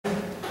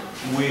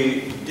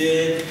we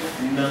did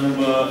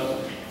number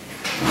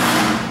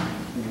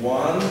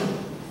 1,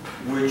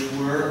 which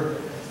were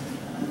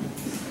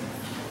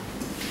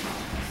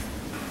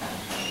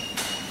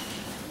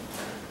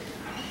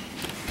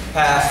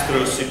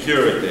pass-through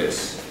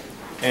securities,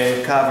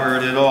 and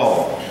covered it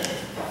all.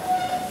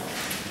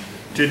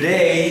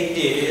 Today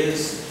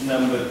is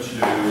number 2,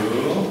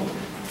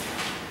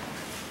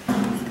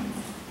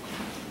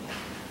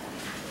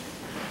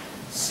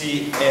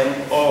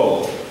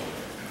 CMO.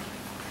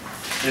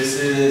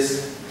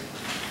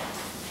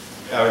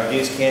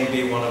 This can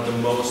be one of the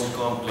most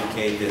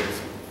complicated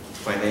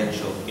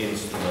financial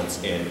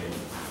instruments in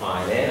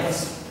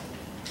finance.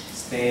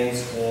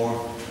 Stands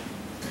for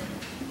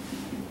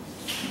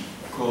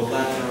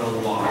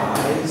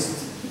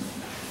collateralized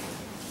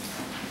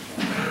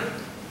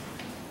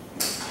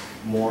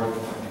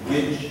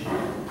mortgage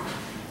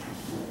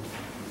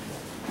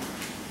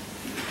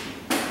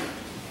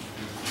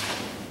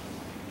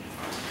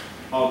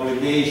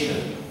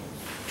obligation,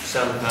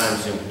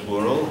 sometimes in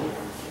plural,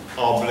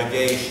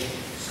 obligations.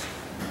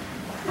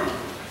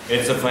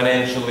 It's a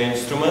financial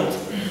instrument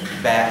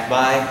backed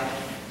by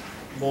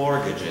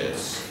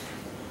mortgages.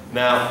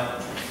 Now,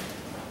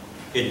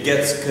 it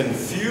gets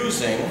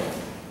confusing,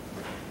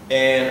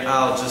 and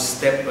I'll just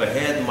step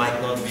ahead, might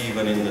not be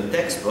even in the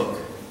textbook.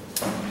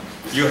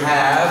 You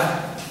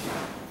have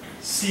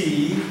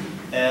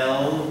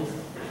CLO,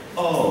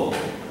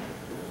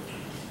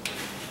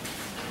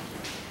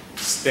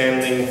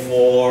 standing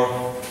for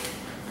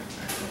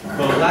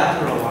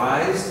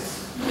collateralized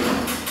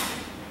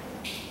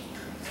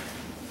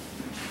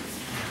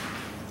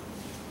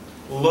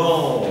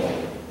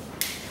loan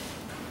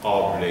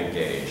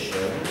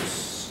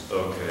obligations.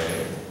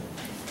 Okay.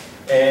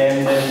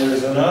 And then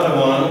there's another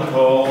one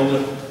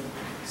called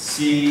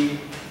CDO.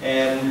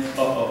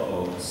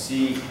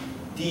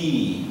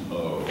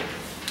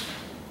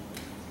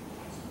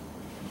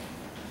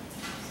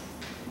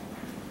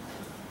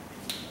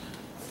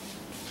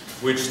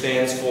 Which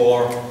stands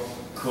for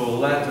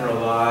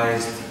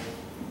collateralized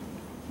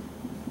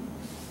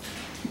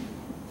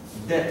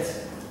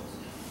debt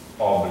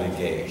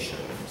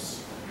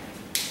obligations.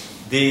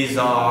 These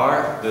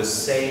are the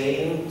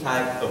same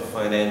type of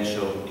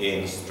financial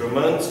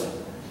instrument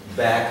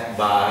backed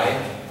by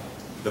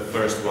the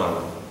first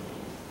one,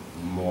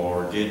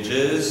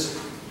 mortgages.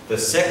 The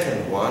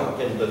second one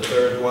and the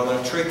third one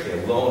are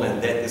tricky. Loan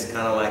and debt is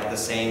kind of like the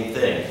same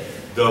thing.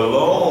 The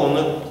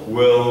loan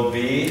will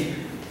be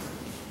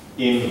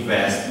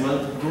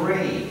investment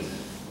grade.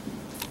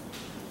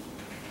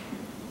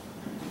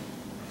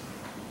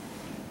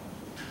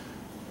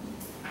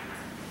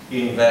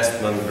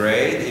 Investment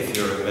grade, if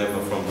you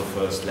remember from the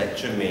first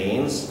lecture,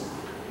 means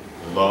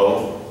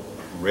low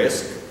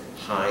risk,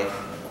 high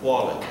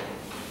quality.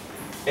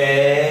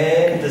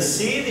 And the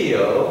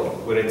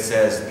CDO, when it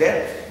says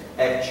debt,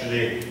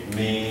 actually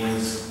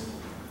means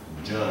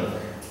junk.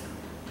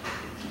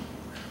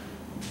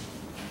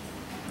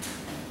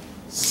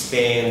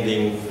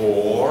 Standing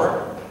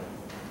for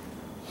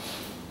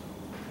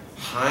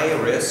high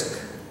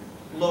risk,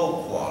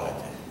 low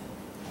quality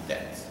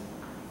debt.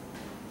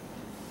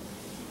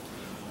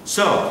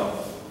 So,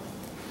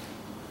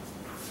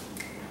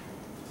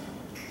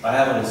 I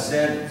haven't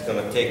said, it's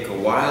going to take a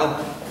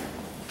while.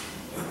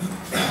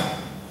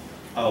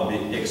 I'll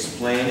be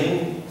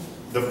explaining.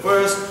 The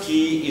first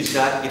key is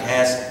that it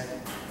has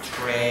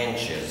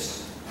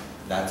tranches.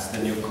 That's the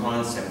new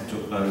concept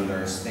to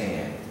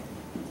understand.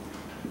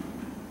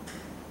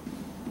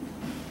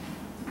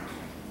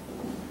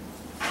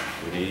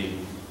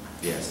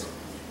 Yes.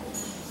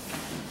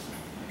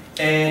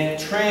 And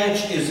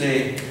tranche is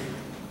a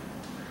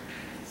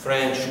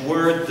French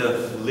word.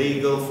 The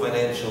legal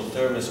financial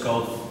term is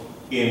called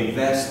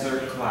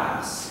investor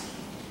class.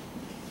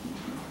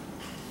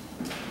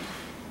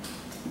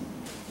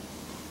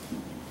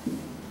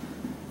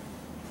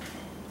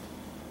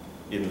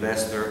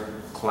 Investor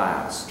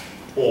class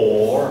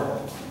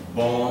or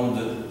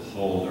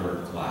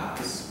bondholder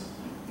class.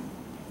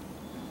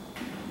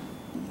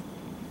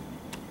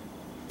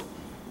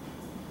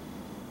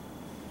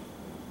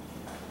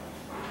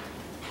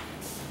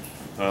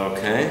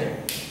 Okay.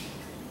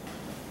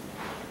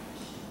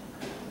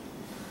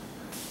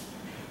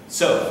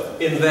 So,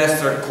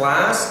 investor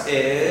class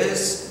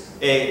is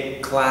a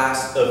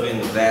class of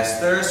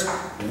investors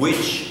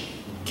which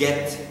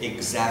get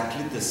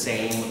exactly the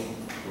same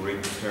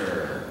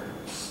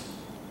returns,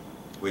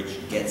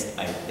 which gets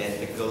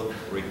identical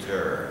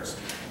returns.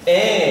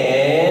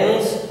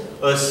 And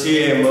a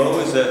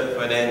CMO is a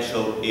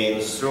financial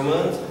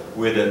instrument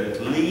with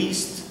at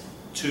least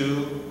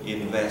 2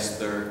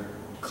 investor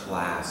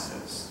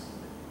classes.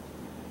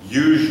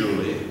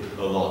 Usually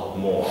a lot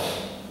more.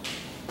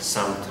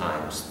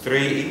 Sometimes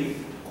 3,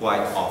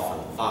 quite often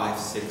 5,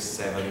 6,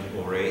 7,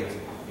 or 8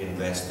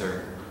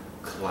 investor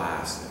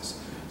classes.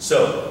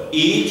 So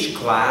each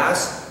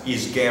class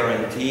is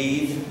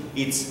guaranteed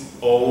its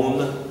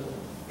own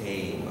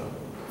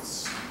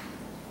payments.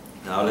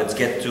 Now let's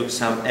get to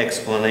some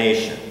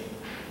explanation.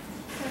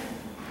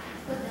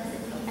 What does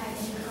it mean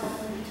identical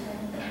return?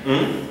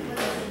 Hmm? What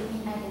does it mean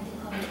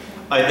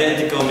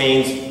Identical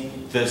means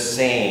the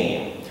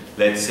same.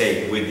 Let's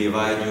say we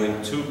divide you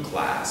in two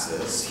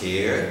classes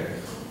here.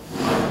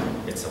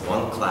 It's a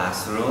one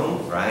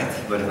classroom, right?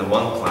 But in the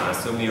one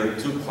classroom, here are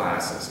two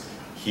classes.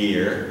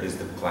 Here is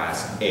the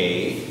class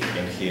A,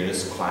 and here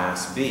is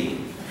class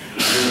B.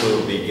 You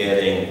will be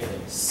getting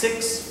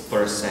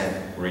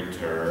 6%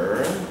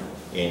 return,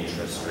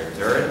 interest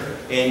return,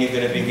 and you're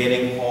going to be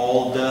getting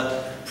all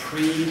the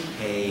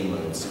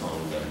prepayments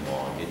on the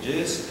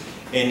mortgages,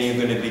 and you're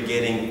going to be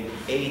getting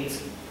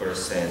 8%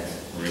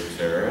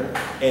 return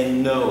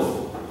and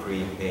no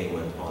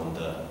prepayment on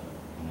the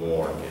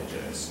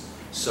mortgages.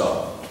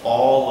 So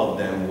all of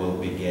them will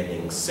be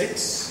getting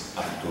 6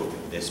 up to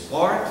this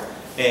part,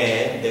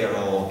 and they're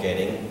all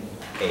getting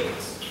 8.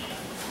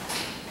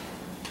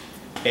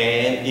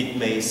 And it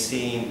may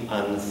seem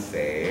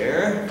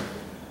unfair,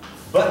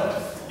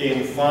 but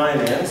in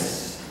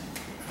finance,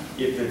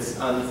 if it's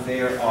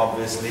unfair,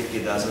 obviously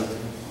it doesn't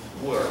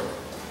work.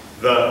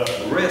 The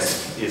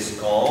risk is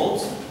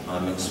called,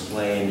 I'm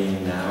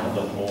explaining now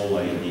the whole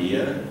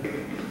idea,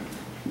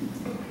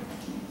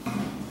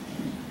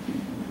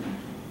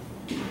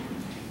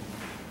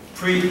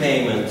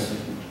 prepayment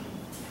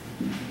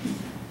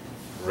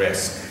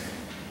risk.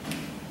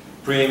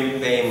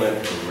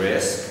 Prepayment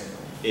risk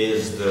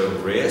is the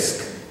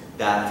risk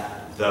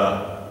that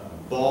the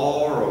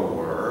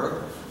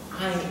borrower,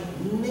 I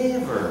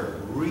never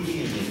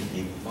really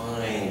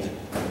defined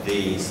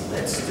these.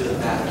 Let's do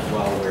that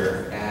while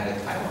we're at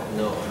it. I don't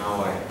know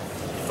how I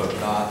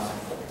forgot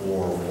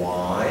or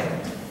why.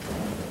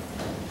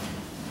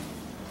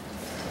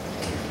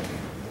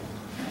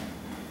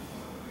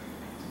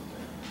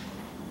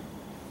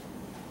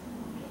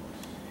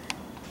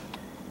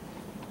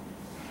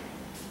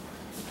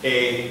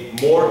 A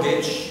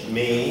mortgage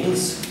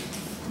means,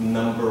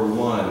 number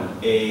one,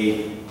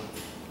 a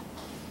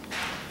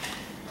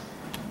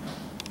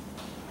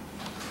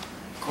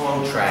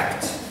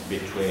contract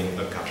between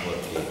a couple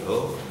of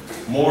people.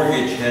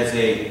 Mortgage has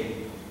a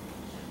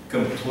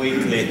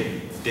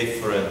completely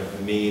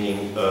different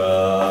meaning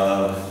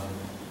of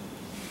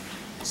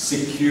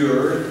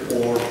secured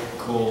or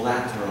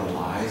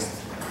collateralized,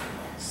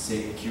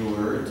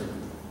 secured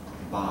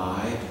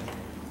by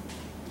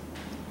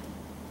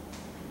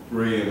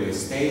real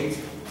estate.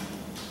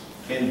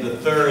 And the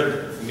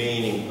third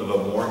meaning of a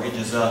mortgage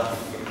is a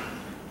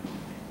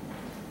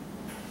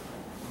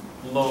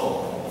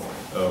loan.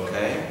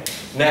 Okay?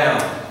 Now,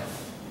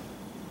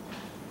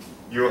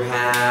 you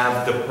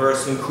have the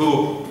person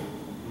who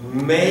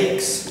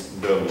makes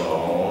the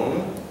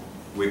loan.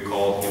 We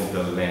call him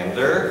the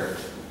lender.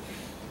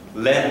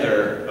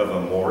 Lender of a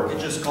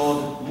mortgage is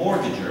called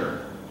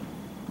mortgagor.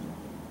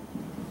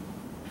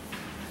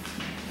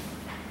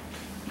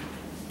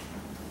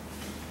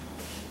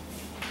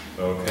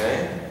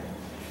 Okay?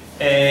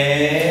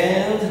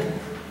 And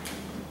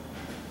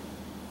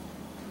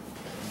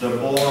the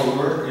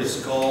borrower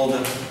is called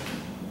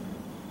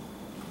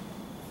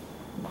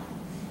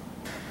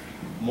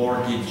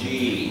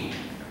mortgagee.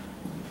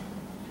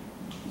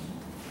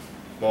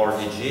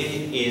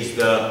 Mortgagee is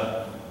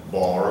the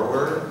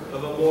borrower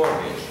of a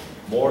mortgage.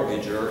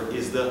 Mortgagor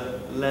is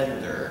the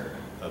lender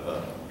of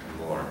a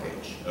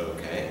mortgage.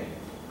 Okay?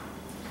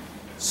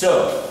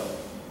 So,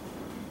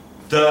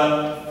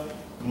 the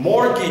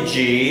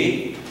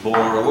mortgagee,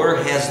 borrower,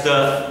 has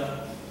the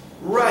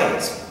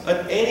right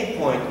at any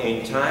point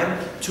in time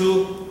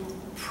to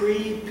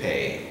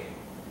prepay,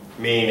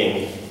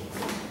 meaning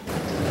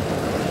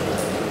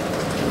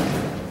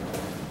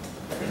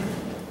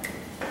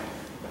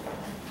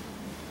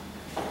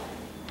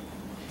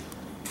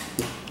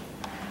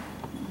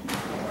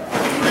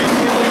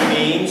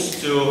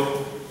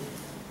to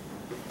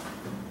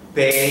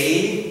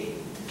pay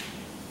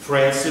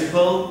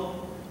principal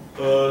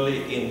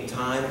early in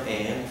time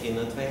and in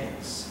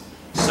advance.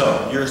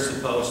 So you're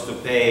supposed to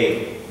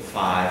pay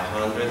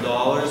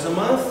 $500 a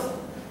month,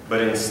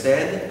 but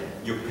instead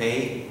you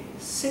pay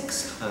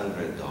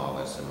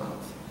 $600 a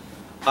month.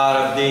 Out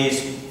of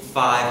these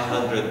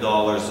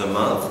 $500 a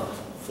month,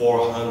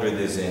 $400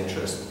 is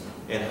interest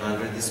and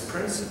 $100 is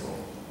principal.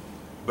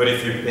 But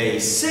if you pay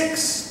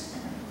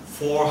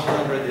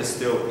 $400 is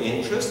still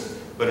interest,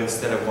 but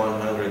instead of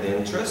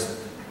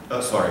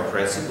 $100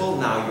 principal,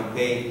 now you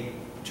pay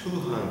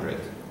 $200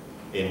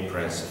 in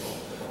principal.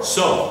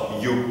 So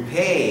you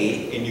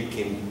pay, and you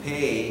can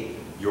pay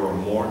your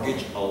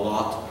mortgage a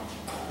lot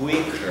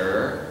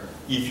quicker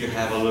if you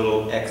have a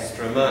little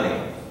extra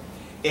money.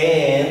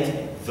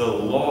 And the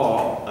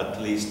law, at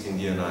least in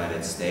the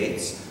United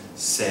States,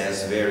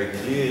 says very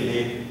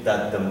clearly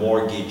that the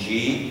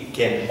mortgagee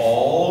can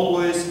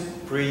always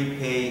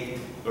prepay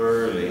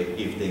early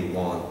if they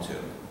want to.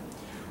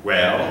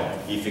 Well,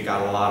 if you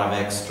got a lot of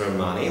extra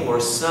money or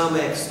some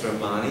extra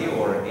money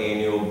or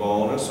annual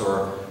bonus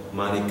or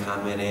money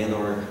coming in,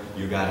 or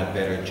you got a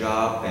better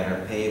job,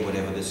 better pay,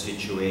 whatever the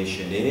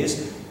situation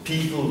is,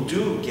 people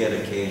do get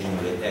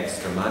occasionally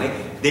extra money.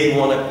 They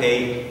want to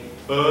pay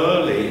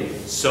early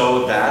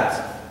so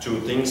that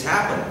two things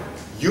happen.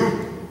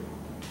 You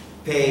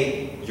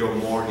pay your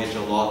mortgage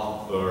a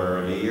lot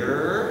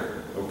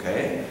earlier,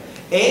 okay?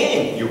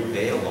 And you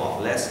pay a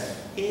lot less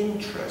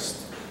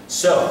interest.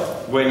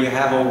 So, when you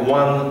have a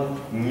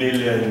 1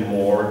 million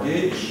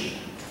mortgage,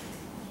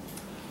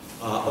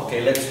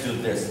 okay, let's do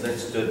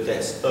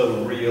this.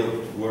 A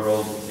real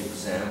world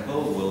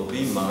example will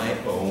be my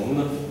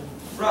own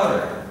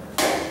brother,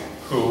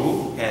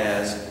 who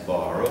has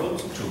borrowed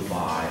to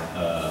buy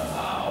a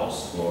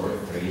house for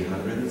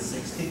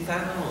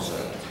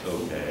 $360,000,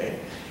 okay?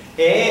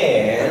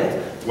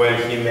 And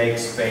when he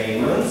makes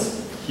payments,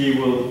 he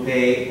will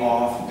pay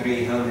off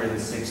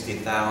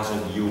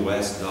 $360,000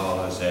 US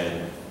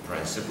in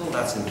principal.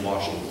 That's in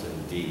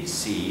Washington,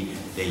 D.C.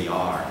 They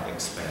are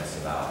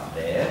expensive out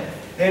there.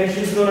 And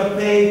he's going to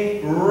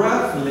pay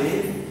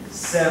roughly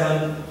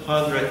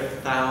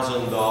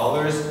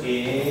 $700,000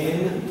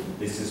 in,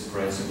 this is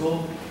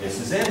principal, this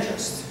is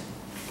interest.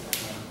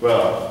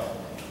 Well,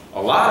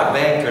 a lot of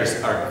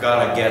bankers are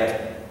going to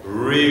get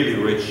really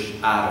rich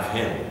out of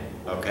him,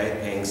 okay,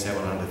 paying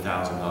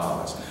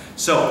 $700,000.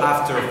 So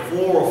after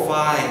 4 or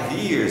 5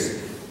 years,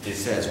 he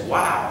says,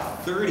 wow,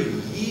 30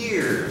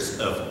 years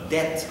of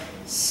debt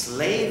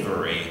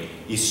slavery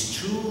is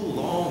too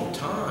long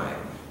time.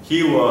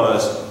 He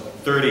was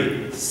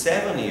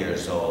 37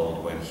 years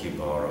old when he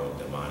borrowed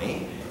the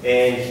money,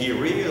 and he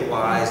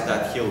realized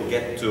that he'll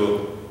get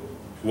to,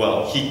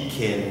 well, he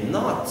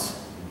cannot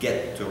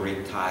get to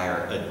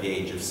retire at the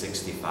age of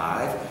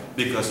 65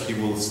 because he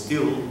will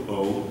still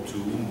owe 2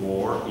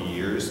 more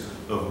years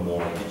of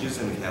mortgages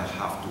and he'll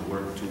have to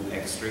work 2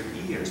 extra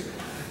years.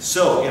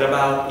 So in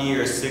about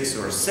year 6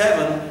 or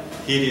 7,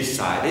 he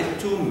decided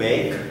to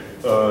make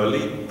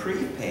early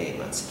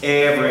prepayments.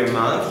 Every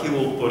month he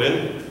will put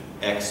in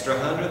extra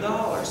 $100,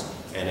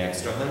 an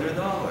extra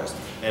 $100,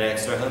 an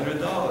extra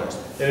 $100.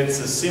 And it's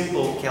a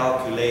simple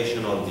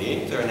calculation on the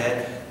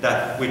internet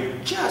that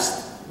with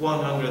just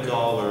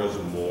 $100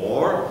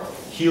 more,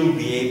 he'll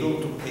be able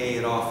to pay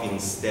it off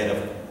instead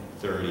of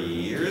 30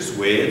 years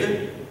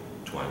with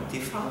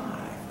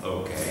 25,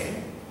 okay?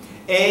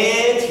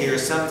 And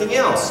here's something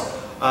else.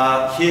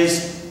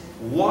 His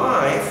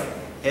wife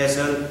has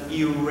an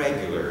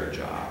irregular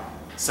job.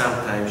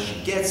 Sometimes she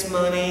gets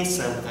money,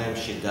 sometimes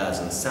she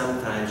doesn't.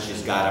 Sometimes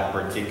she's got a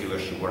particular,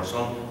 she works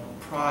on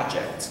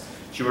projects.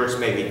 She works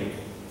maybe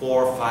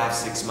 4, 5,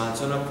 6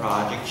 months on a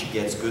project. She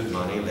gets good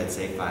money, let's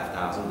say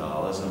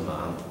 $5,000 a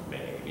month,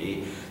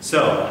 maybe.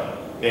 So,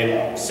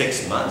 in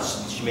 6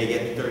 months, she may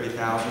get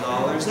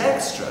 $30,000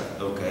 extra,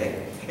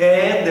 okay?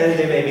 And then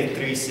there may be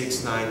 3,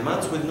 6, 9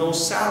 months with no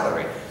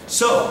salary.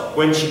 So,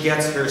 when she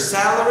gets her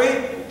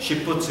salary, she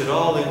puts it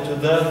all into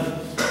the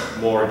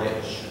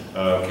mortgage,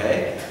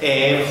 okay?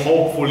 And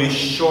hopefully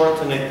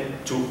shorten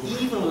it to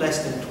even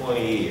less than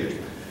 20 years.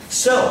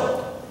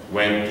 So,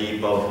 when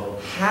people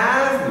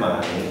have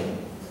money,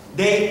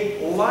 they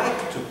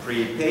like to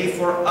prepay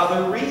for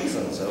other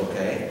reasons,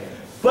 okay?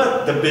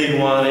 But the big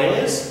one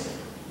is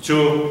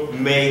to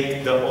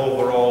make the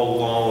overall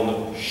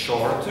loan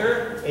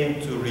shorter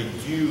and to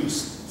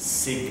reduce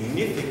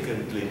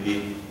significantly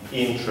the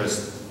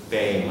interest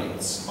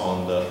payments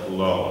on the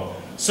loan.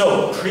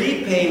 So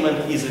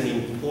prepayment is an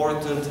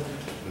important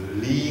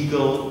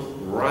legal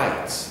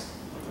right.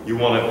 You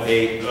want to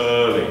pay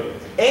early.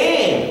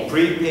 And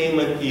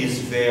prepayment is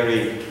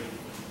very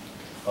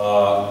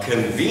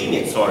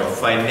convenient,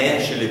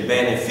 financially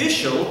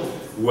beneficial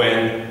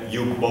when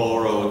you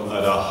borrowed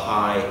at a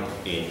high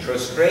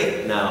interest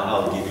rate. Now,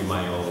 I'll give you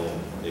my own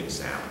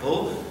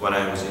example. When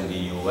I was in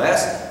the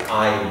US,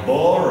 I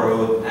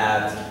borrowed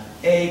at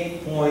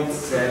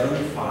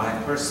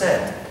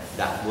 8.75%.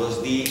 That was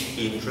the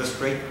interest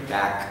rate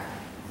back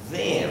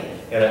then.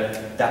 And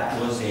that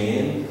was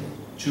in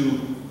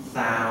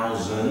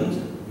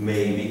 2000,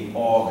 maybe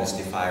August,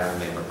 if I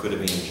remember. Could have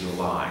been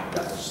July.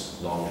 That was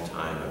a long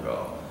time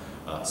ago.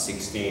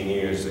 16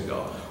 years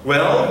ago.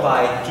 Well,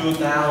 by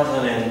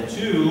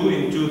 2002,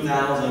 in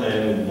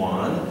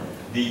 2001,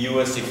 the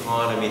US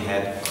economy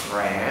had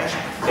crashed,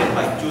 and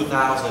by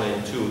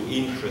 2002,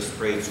 interest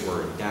rates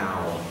were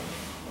down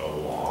a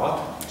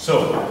lot.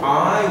 So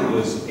I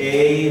was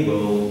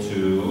able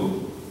to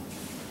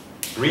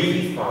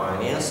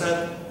refinance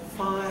at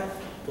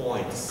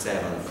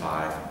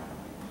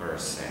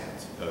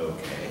 5.75%.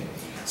 Okay.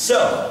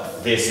 So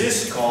this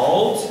is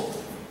called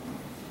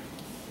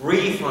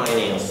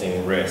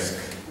refinancing risk.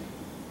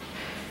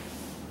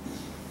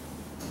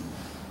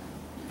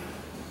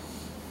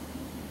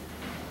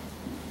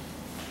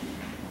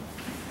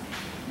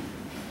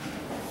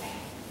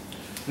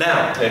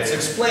 Now, let's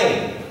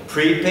explain.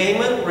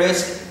 Prepayment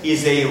risk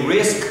is a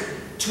risk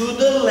to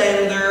the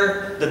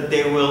lender that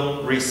they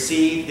will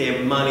receive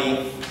their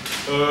money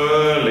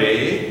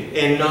early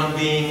and not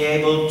being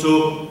able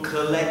to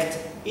collect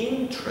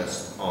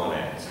interest on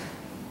it.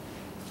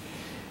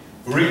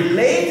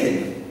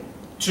 Related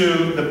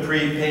to the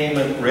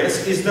prepayment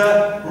risk is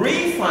the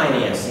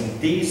refinancing.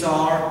 These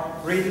are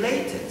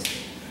related.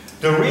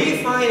 The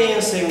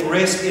refinancing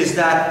risk is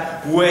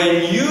that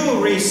when you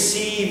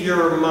receive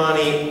your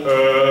money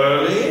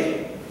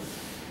early,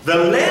 the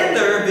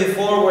lender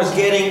before was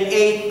getting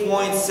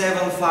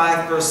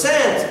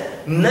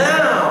 8.75%.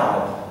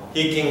 Now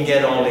he can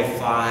get only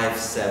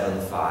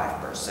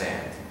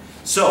 5.75%.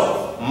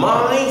 So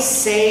my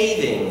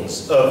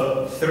savings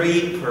of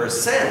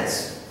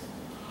 3%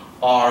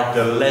 are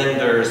the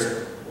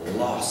lender's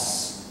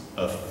loss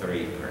of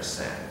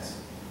 3%.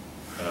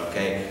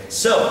 Okay,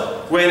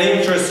 so when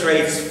interest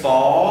rates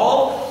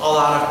fall, a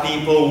lot of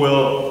people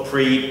will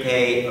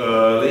prepay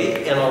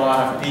early and a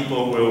lot of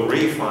people will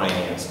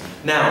refinance.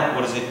 Now,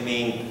 what does it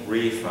mean,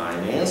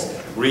 refinance?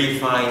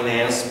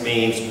 Refinance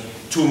means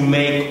to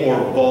make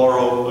or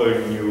borrow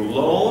a new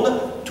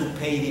loan to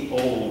pay the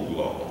old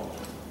loan.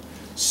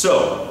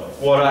 So,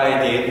 what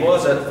I did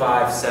was at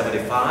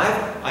 5.75,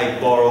 I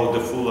borrowed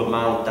the full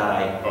amount that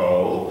I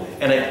owe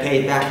and I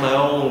paid back my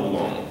own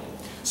loan.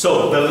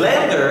 So the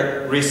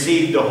lender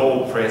received the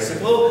whole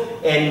principal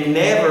and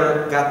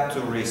never got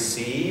to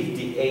receive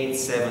the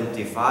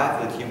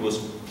 875 that he was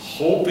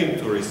hoping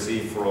to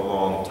receive for a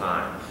long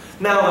time.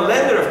 Now the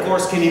lender, of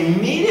course, can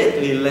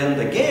immediately lend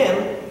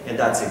again, and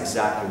that's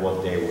exactly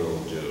what they will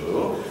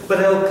do, but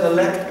they'll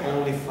collect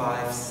only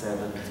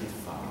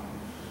 575.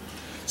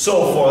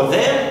 So for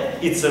them,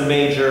 it's a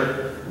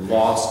major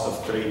loss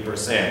of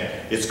 3%.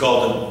 It's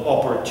called an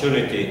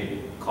opportunity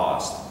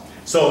cost.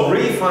 So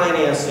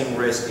refinancing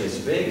risk is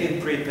big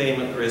and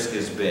prepayment risk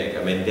is big.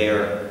 I mean,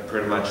 they're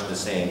pretty much the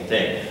same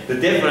thing. The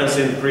difference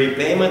in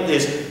prepayment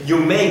is you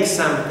make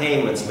some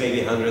payments,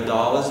 maybe $100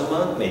 a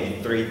month,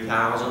 maybe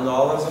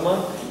 $3,000 a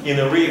month. In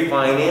a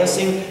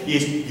refinancing,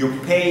 is you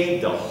pay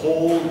the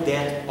whole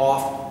debt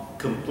off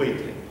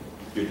completely.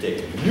 You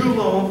take a new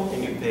loan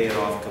and you pay it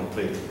off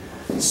completely.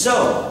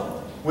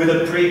 So, with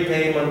a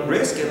prepayment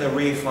risk and a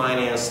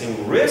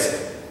refinancing risk,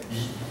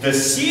 the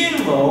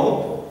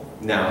CMO,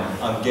 now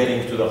I'm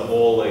getting to the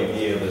whole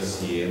idea of a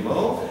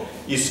CMO,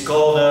 is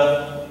called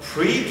a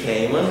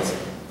prepayment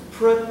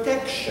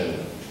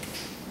protection.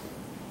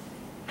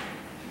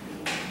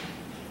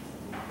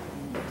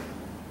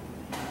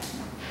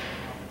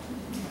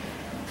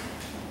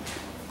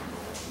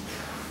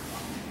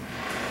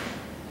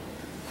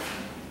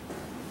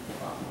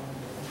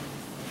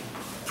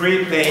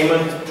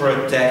 Prepayment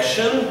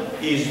protection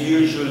is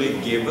usually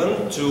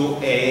given to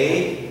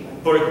a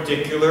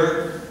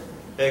particular,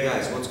 hey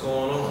guys, what's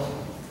going on?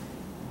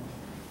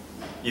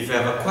 If you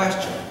have a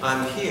question,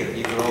 I'm here.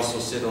 You can also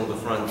sit on the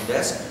front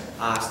desk,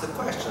 ask the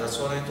question. That's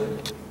what I do.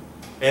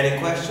 Any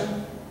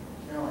question?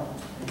 No.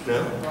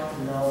 No? I want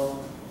to know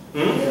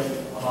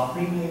about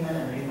prepayment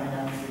and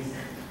refinances.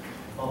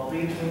 For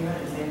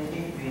prepayment, isn't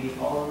it we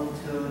owe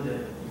to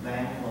the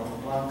bank for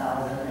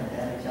 1,000 and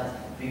then we just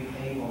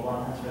prepay for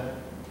 100?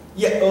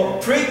 Yeah,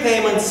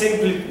 prepayment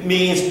simply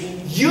means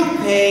you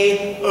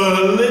pay a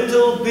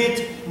little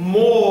bit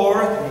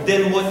more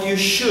than what you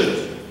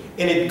should.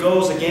 And it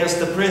goes against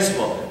the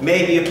principal.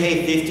 Maybe you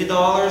pay $50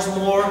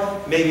 more,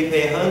 maybe you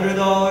pay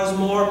 $100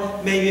 more,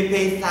 maybe you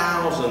pay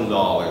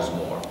 $1,000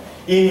 more.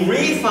 In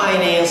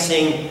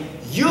refinancing,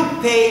 you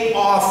pay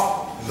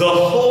off the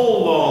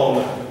whole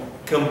loan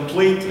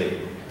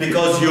completely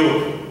because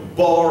you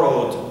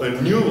borrowed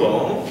a new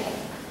loan,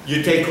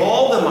 you take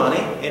all the money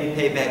and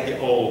pay back the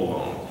old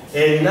loan.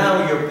 And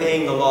now you're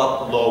paying a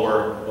lot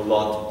lower.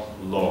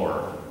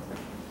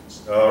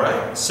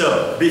 Alright,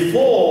 so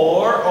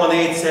before on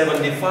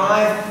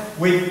 875,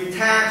 with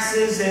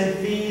taxes and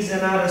fees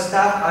and other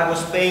stuff, I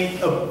was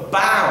paying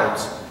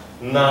about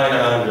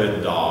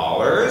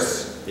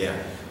 $900. Yeah,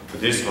 for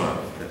this one,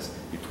 because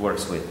it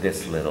works with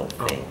this little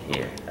thing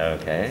here,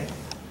 okay?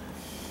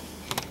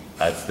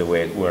 That's the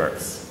way it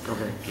works.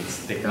 Okay.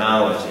 It's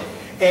technology.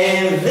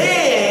 And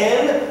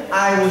then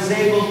I was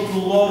able to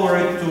lower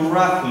it to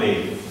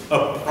roughly,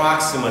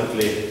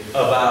 approximately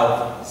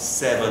about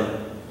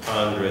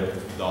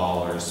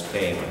 $700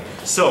 payment.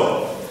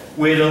 So,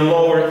 with a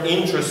lower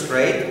interest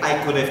rate, I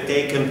could have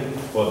taken,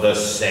 for the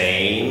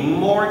same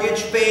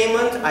mortgage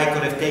payment, I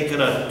could have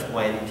taken a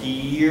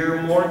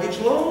 20-year mortgage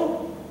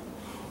loan,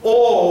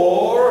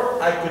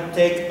 or I could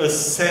take a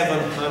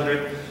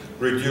 $700,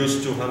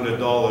 reduce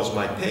 $200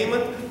 my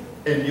payment,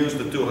 and use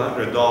the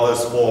 $200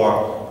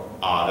 for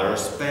other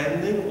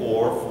spending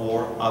or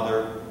for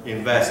other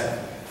investment.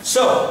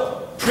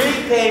 So,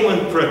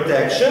 prepayment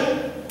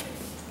protection,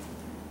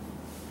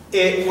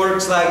 it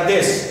works like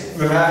this.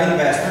 We have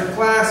investor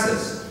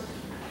classes.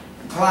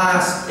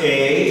 Class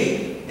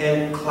A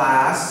and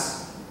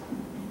Class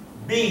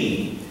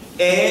B.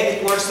 And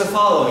it works the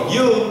following.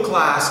 You,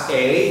 Class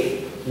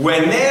A,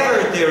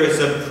 whenever there is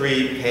a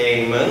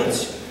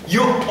prepayment,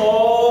 you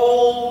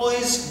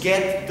always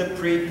get the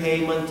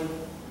prepayment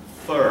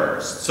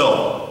first.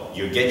 So,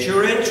 you get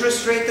your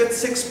interest rate at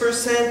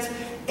 6%,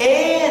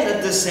 and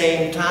at the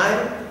same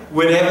time,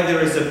 whenever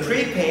there is a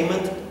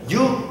prepayment,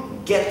 you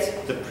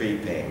get the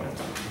prepayment.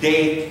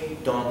 They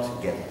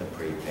don't get the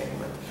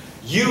prepayment.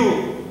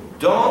 You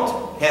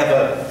don't have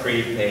a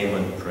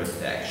prepayment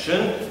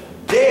protection.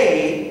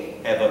 They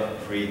have a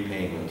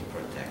prepayment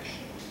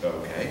protection.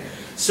 Okay?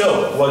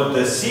 So, what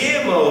the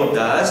CMO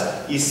does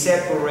is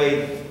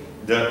separate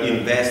the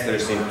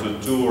investors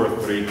into 2 or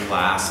 3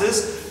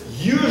 classes.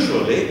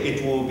 Usually,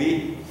 it will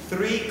be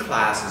 3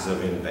 classes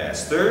of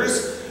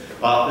investors.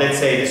 Let's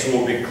say this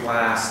will be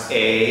Class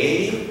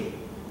A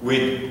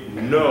with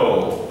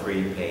no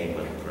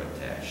prepayment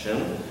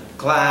protection.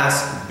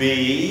 Class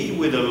B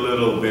with a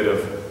little bit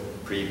of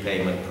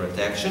prepayment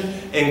protection,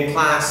 and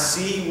Class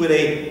C with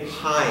a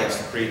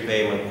highest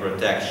prepayment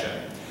protection.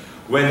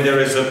 When there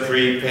is a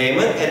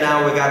prepayment, and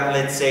now we got,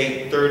 let's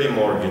say, 30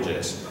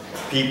 mortgages.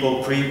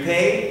 People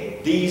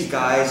prepay, these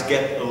guys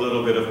get a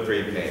little bit of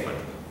prepayment.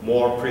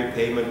 More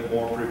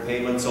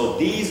prepayment, so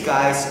these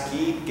guys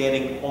keep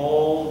getting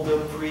all the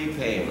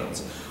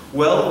prepayments.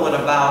 Well, when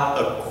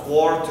about a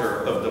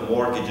quarter of the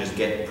mortgages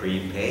get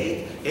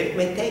prepaid, it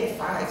may take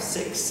 5,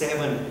 6,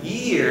 7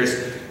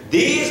 years.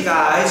 These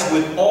guys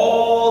with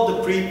all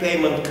the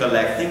prepayment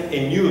collecting,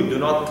 and you do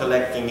not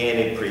collecting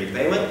any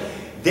prepayment,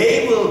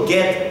 they will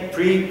get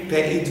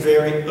prepaid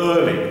very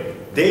early.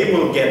 They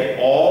will get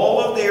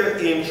all of their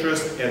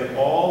interest and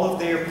all of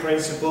their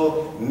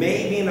principal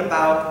maybe in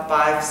about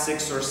 5,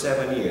 6, or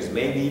 7 years,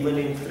 maybe even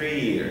in 3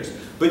 years.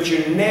 But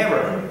you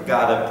never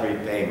got a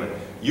prepayment.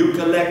 You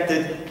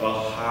collected a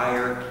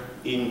higher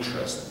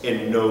interest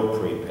and no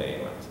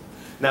prepayment.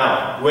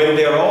 Now, when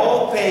they're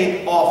all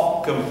paid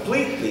off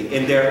completely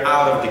and they're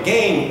out of the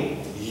game,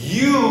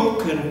 you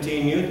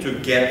continue to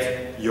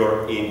get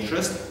your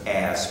interest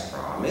as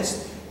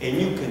promised, and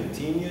you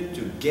continue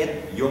to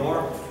get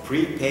your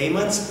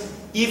prepayments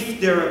if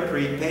there are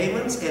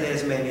prepayments, and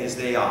as many as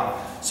they are.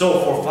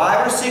 So for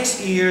 5 or 6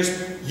 years,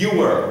 you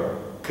were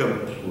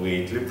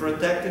completely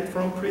protected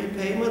from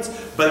prepayments,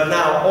 but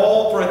now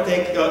all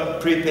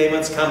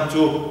prepayments come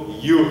to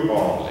you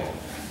only.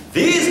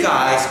 These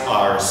guys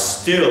are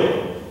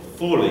still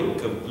fully,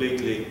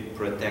 completely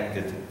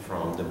protected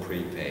from the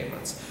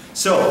prepayments.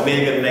 So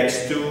maybe the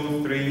next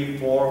 2, 3,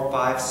 4,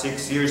 5,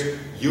 6 years,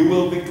 you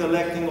will be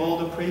collecting all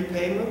the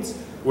prepayments.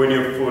 When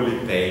you're fully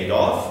paid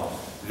off,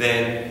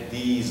 then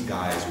these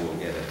guys will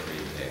get a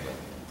prepayment,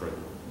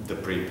 the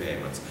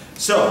prepayments.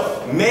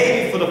 So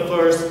maybe for the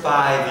first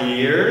 5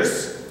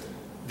 years,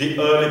 the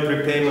early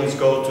prepayments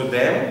go to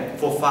them.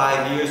 For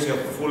 5 years, you're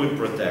fully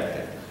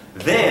protected.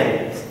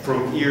 Then,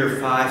 from year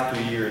 5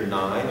 to year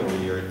 9 or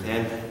year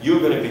 10, you're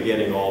going to be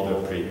getting all the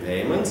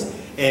prepayments.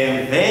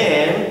 And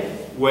then,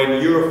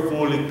 when you're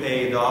fully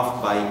paid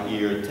off by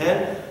year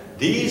 10,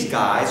 these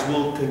guys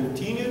will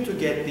continue to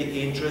get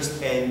the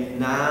interest, and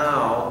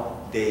now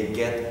they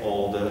get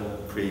all the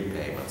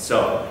prepayments.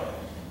 So,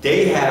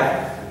 they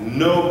have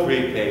no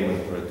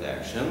prepayment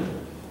protection.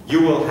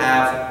 You will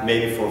have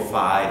maybe for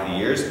 5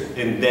 years,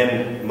 and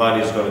then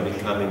money is going to be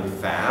coming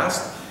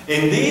fast.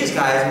 And these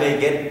guys may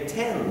get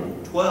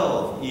 10,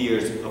 12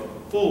 years of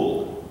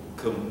full,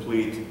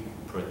 complete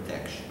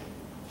protection.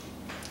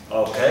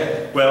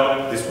 Okay,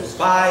 well, this was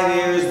 5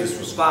 years, this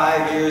was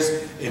 5 years,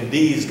 and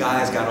these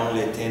guys got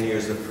only 10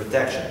 years of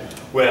protection.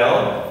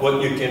 Well,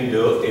 what you can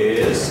do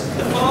is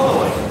the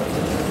following.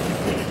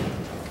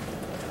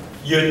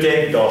 You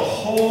take the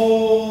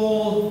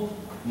whole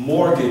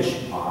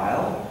mortgage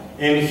pile,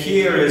 and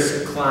here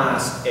is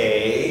Class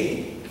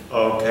A,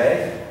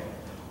 okay?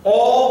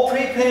 All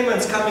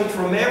prepayments coming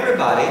from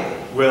everybody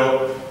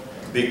will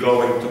be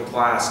going to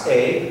Class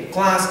A.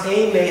 Class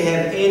A may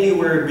have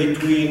anywhere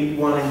between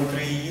 1 and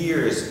 3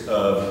 years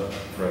of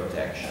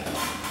protection.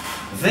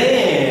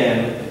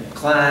 Then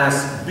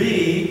Class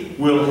B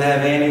will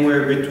have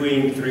anywhere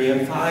between 3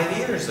 and 5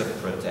 years of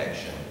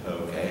protection.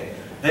 Okay.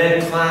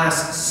 Then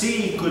Class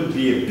C could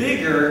be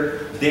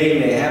bigger. They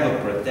may have a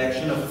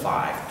protection of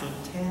 5 to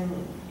 10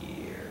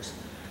 years.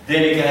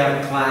 Then you can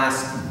have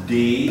Class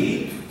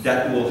D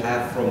that will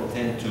have from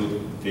 10 to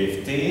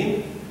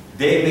 15.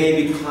 They may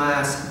be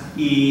Class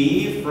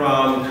E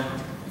from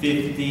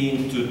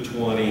 15 to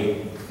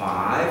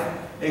 25.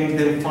 And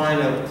then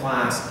final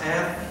Class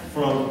F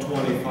from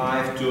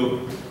 25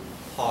 to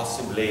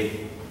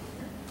possibly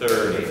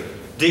 30.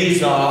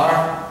 These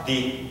are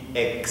the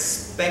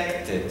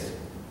expected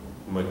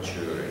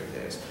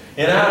maturities.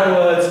 In other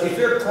words, if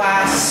you're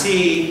Class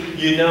C,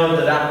 you know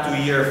that up to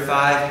year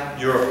 5,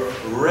 you're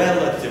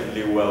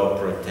relatively well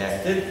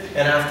protected.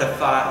 And after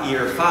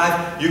year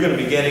 5, you're going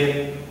to be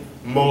getting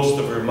most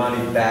of your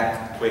money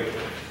back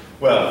quickly.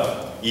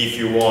 Well, if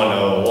you want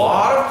a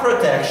lot of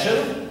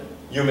protection,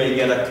 you may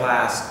get a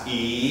Class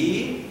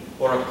E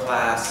or a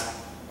Class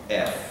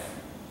F.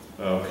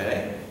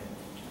 Okay?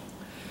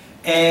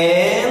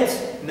 And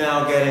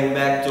now getting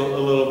back to a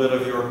little bit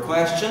of your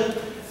question,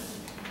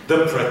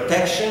 the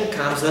protection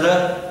comes at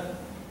a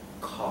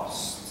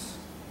cost.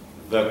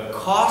 The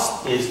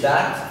cost is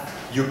that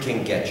you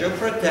can get your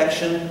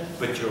protection,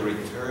 but your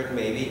return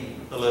may be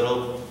a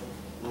little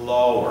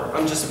lower.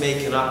 I'm just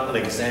making up an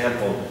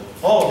example.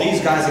 Oh, these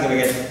guys are going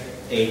to get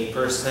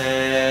 8%,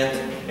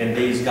 and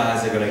these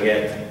guys are going to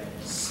get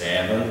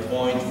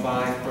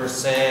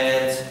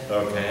 7.5%.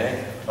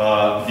 Okay.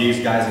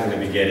 These guys are going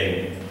to be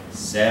getting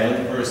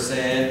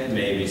 7%,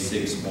 maybe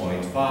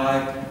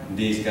 6.5.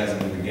 These guys are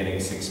going to be getting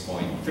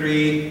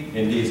 6.3,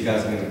 and these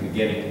guys are going to be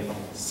getting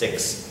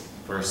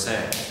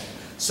 6%.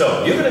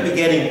 So you're going to be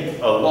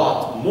getting a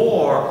lot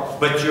more,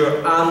 but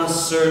you're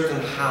uncertain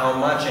how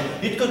much. And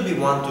it could be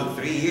 1 to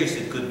 3 years,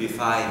 it could be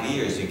 5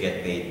 years you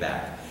get paid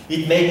back.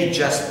 It may be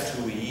just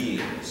 2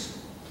 years.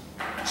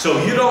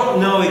 So you don't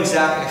know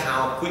exactly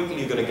how quickly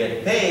you're going to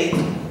get paid,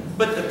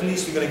 but at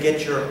least you're going to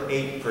get your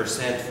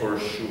 8% for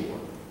sure.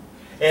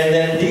 And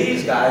then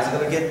these guys are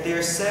going to get their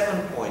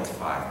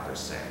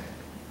 7.5%.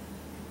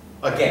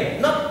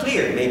 Again, not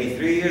clear. Maybe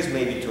 3 years,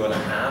 maybe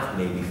 2.5,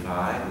 maybe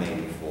 5,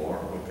 maybe 4.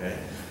 Okay.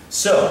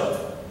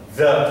 So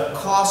the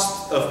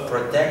cost of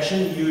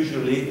protection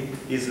usually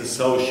is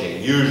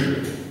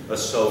associated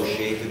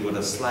with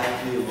a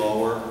slightly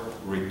lower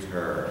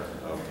return.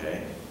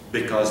 Okay,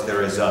 because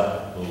there is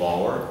a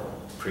lower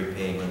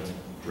prepayment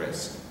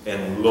risk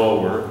and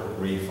lower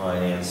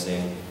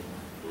refinancing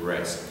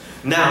risk.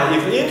 Now,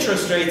 if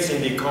interest rates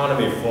in the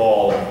economy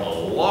fall a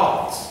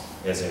lot,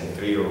 as in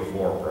 3 or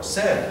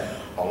 4%,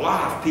 a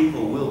lot of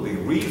people will be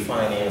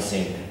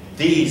refinancing.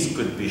 These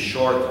could be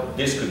shortened.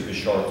 This could be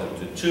shortened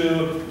to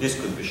 2. This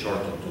could be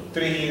shortened to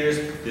 3 years.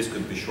 This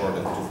could be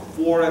shortened to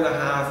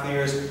 4.5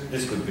 years.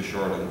 This could be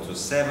shortened to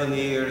 7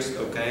 years.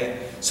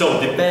 Okay. So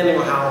depending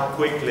on how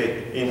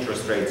quickly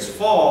interest rates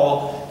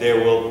fall, they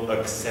will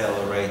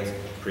accelerate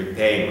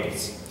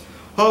prepayments.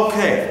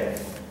 Okay.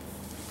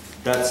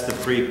 That's the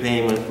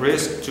prepayment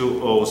risk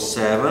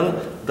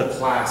 207. The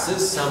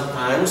classes,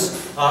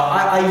 sometimes,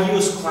 I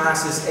use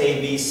classes A,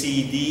 B,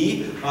 C,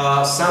 D.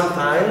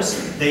 Sometimes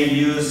they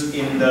use,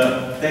 in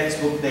the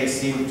textbook, they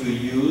seem to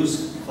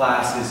use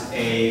classes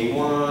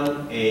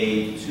A1,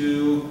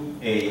 A2,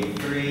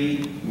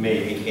 A3,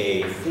 maybe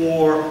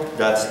A4.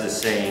 That's the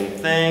same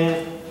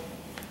thing.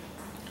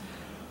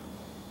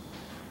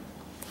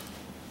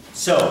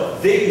 So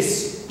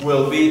this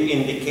will be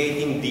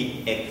indicating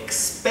the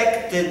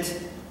expected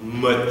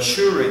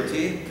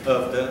maturity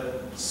of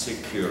the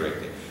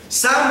security.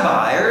 Some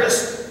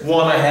buyers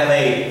want to have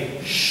a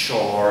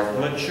short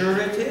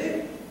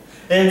maturity,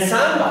 and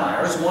some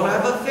buyers want to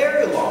have a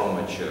very long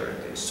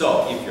maturity.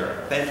 So if you're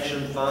a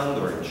pension fund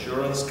or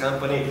insurance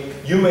company,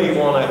 you may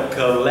want to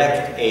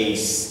collect a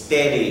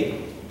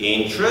steady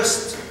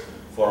interest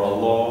for a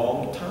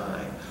long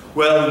time.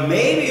 Well,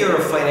 maybe you're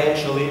a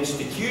financial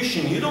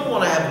institution, you don't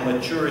want to have a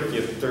maturity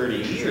of 30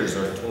 years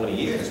or 20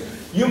 years.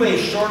 You may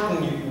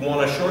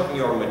want to shorten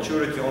your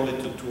maturity only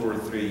to 2 or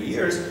 3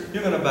 years.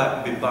 You're going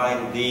to be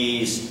buying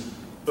these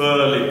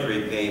early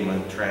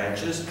prepayment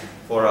tranches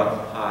for a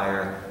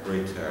higher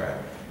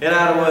return. In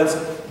other words,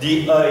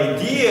 the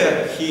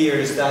idea here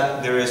is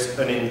that there is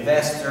an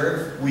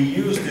investor. We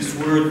use this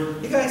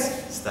word. You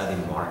guys study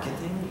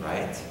marketing,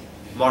 right?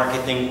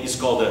 Marketing is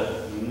called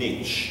a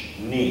niche.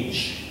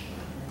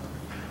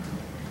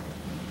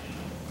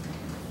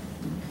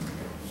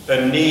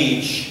 A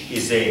niche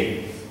is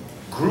a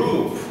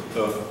group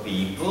of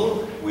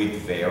people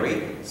with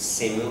very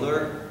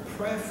similar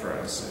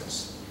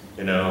preferences.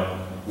 You know,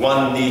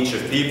 one niche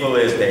of people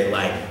is they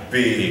like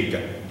big,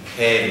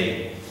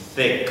 heavy,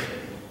 thick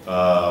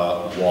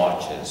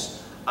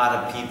watches.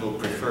 Other people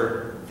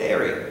prefer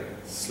very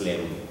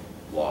slim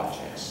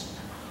watches.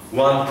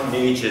 One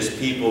niche is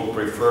people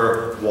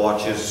prefer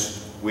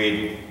watches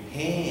with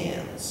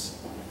hands.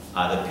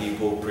 Other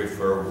people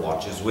prefer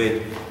watches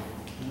with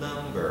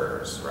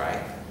numbers,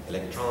 right?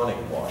 Electronic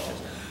watches.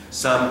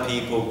 Some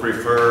people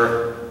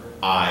prefer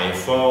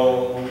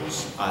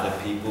iPhones, other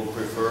people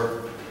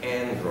prefer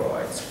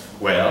Androids.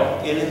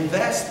 Well, in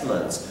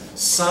investments,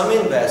 some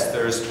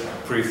investors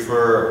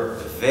prefer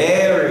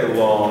very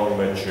long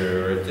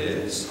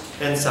maturities,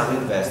 and some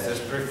investors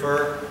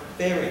prefer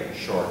very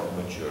short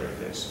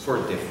maturities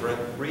for different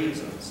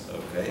reasons,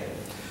 okay?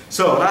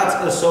 So that's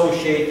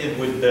associated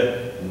with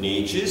the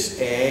niches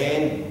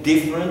and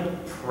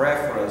different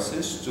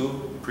preferences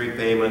to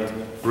prepayment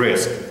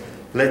risk.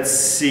 Let's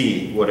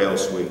see what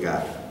else we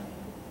got.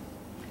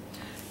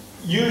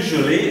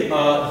 Usually,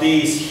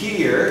 these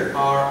here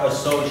are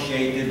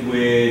associated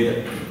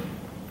with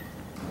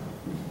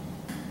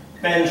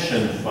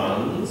pension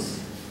funds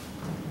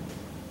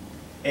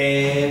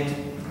and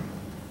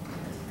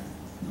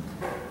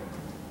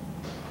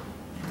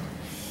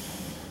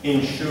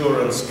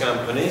insurance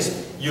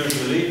companies.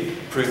 Usually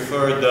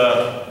prefer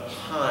the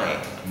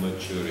high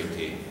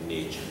maturity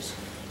niches.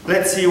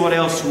 Let's see what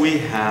else we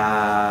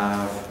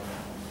have.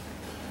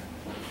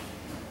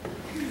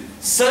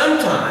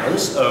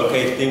 Sometimes,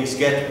 okay, things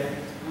get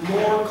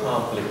more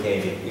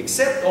complicated.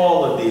 Except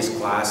all of these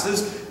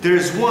classes,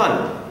 there's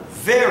one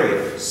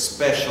very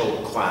special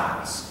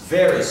class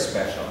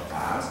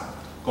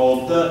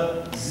called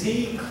the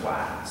Z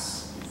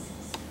class.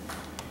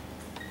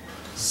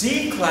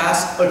 Z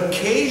class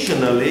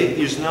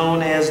occasionally is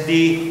known as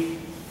the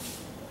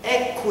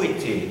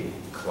equity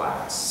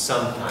class,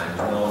 sometimes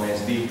known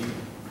as the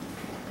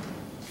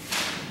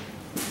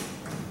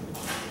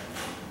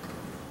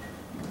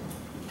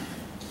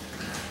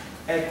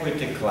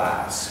equity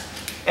class.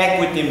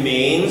 Equity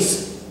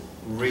means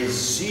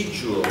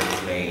residual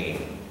claim,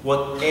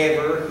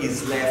 whatever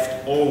is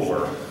left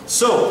over.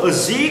 So a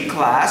Z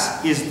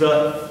class is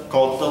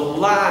called the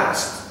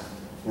last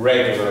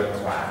regular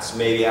class,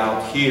 maybe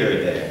out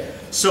here there.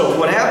 So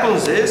what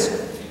happens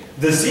is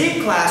the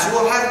Z class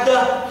will have the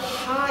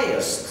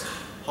highest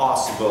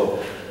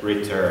possible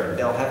return.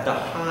 They'll have the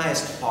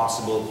highest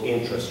possible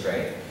interest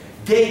rate.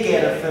 They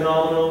get a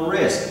phenomenal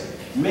risk.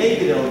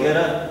 Maybe they'll get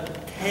a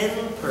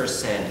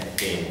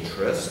 10%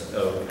 interest,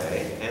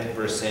 okay,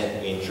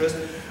 10% interest,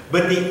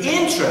 but the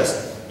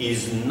interest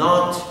is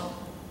not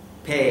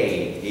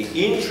paid. The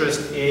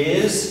interest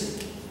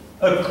is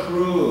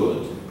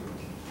accrued.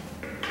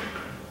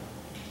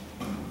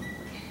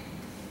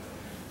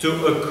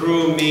 To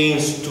accrue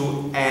means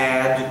to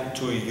add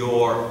to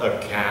your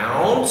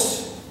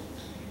accounts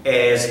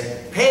as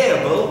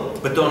payable,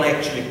 but don't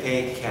actually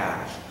pay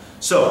cash.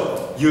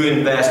 So, you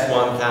invest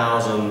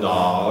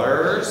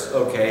 $1,000,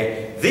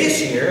 okay, this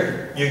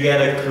year you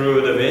get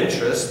accrued of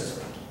interest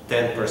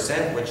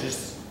 10%, which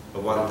is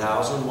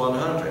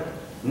 1,100.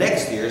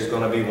 Next year is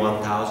going to be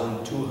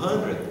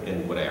 1,200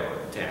 and whatever,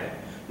 10.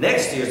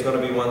 Next year is going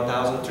to be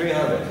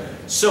 1,300.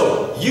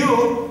 So,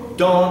 you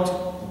don't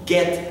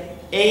get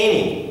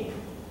any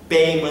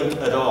payment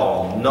at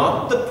all,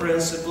 not the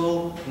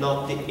principal,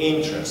 not the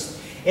interest.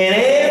 And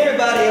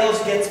everybody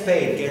else gets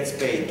paid.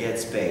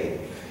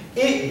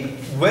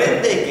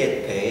 When they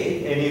get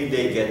paid, and if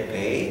they get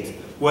paid,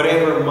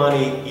 whatever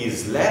money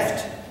is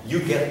left, you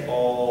get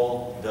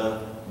all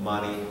the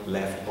money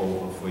left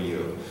over for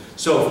you.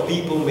 So if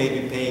people may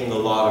be paying a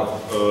lot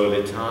of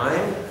early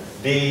time,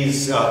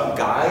 these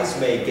guys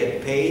may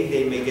get paid,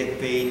 they may get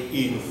paid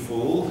in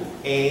full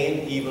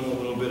and even a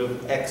little bit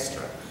of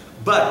extra.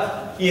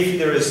 But if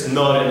there is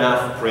not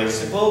enough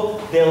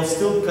principal, they'll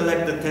still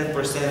collect the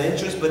 10%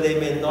 interest, but they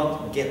may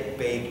not get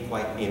paid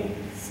quite in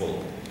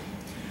full.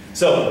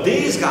 So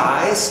these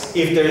guys,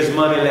 if there is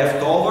money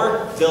left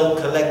over, they'll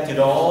collect it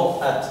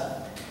all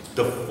at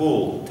the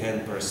full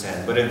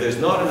 10%. But if there's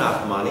not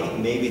enough money,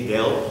 maybe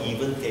they'll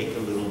even take a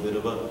little bit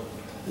of a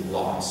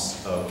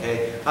loss.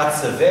 Okay,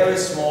 that's a very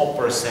small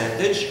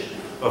percentage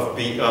of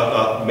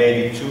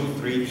maybe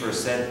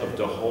 2-3% of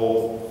the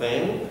whole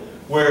thing,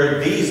 where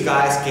these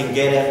guys can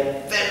get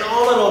a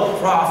phenomenal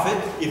profit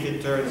if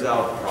it turns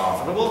out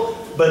profitable,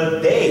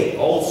 but they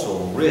also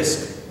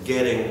risk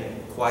getting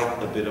quite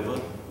a bit of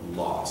a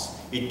loss.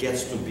 It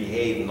gets to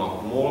behave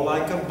not more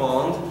like a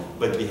bond,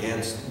 but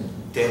tends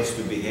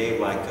to behave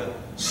like a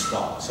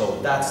stock. So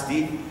that's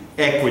the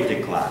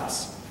equity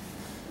class.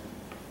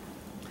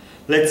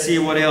 Let's see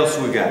what else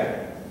we got.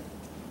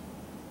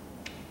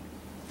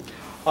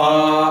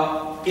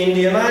 In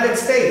the United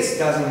States,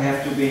 doesn't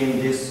have to be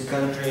in this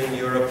country, in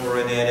Europe or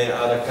in any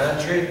other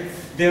country,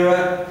 there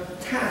are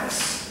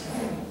tax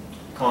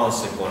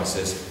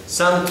consequences.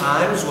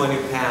 Sometimes when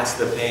you pass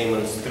the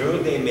payments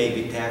through, they may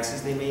be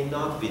taxes, they may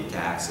not be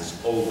taxes.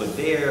 Over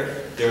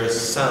there, there are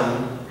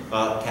some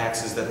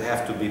taxes that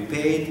have to be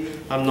paid.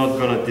 I'm not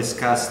going to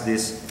discuss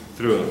this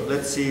through.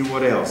 Let's see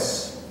what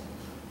else.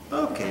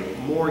 Okay,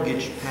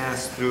 mortgage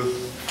pass-through.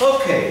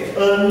 Okay,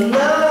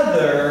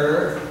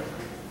 another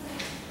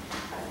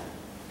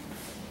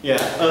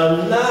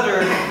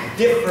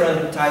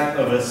different type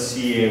of a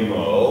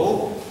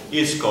CMO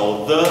is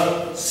called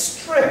the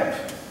strip.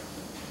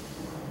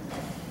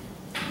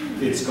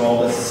 It's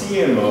called a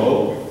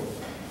CMO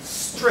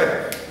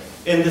strip.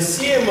 And the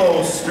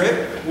CMO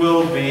strip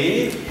will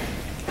be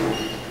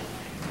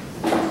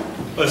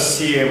a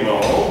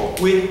CMO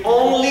with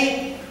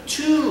only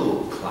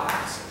two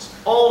classes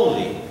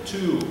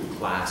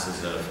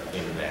of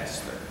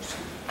investors.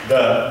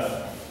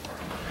 The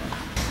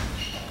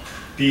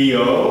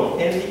PO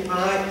and the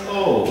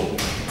IO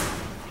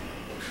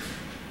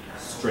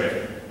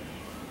strip.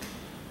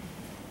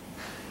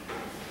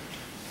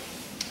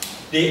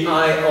 The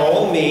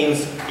IO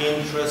means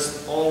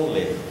interest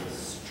only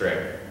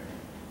strip.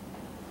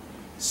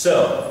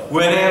 So,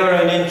 whenever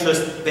an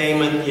interest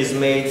payment is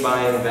made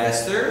by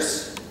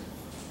investors,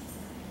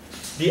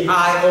 the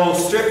IO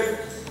strip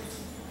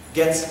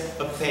gets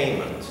a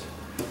payment.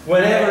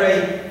 Whenever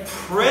a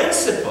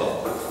principal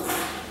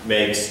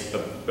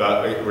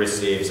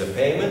receives a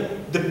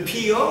payment, the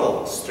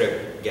PO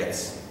strip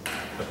gets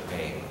a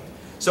payment.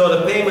 So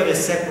the payment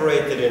is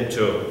separated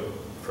into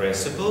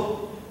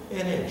principal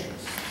and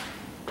interest.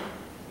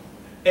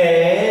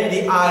 And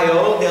the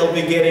IO, they'll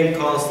be getting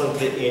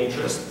constantly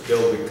interest.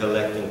 They'll be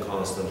collecting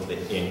constantly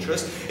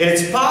interest. And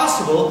it's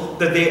possible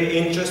that their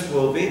interest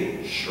will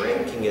be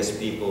shrinking as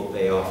people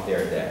pay off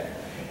their debt.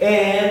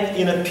 And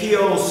in a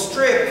PO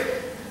strip,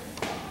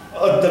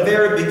 at the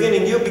very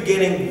beginning, you'll be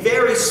getting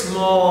very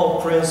small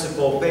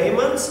principal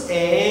payments,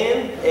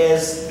 and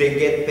as they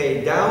get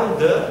paid down,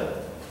 the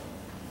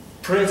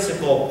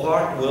principal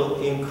part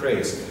will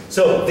increase.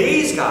 So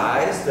these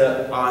guys,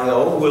 the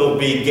IO, will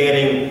be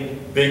getting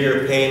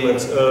bigger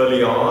payments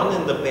early on,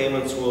 and the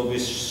payments will be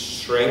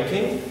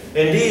shrinking.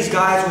 And these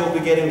guys will be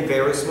getting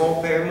very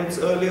small payments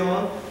early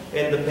on,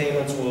 and the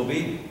payments will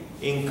be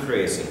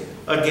increasing.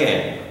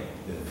 Again,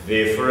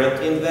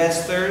 different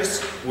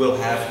investors will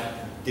have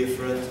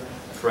different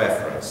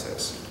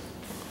preferences.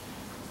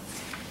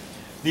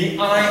 The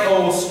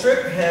IO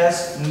strip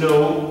has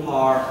no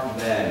par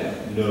value.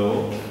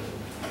 No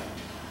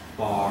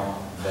par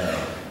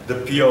value. The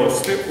PO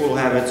strip will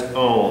have its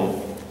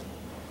own.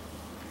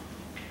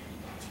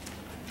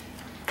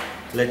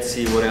 Let's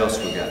see what else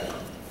we got.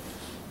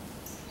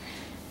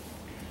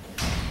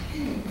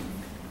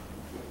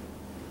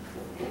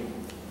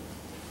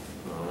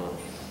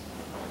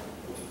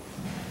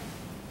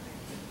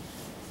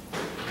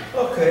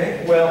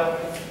 Okay, well,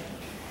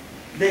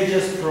 they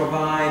just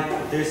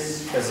provide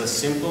this as a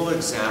simple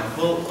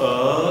example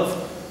of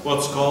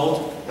what's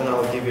called, and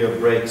I'll give you a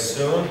break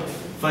soon,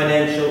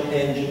 financial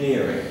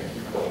engineering.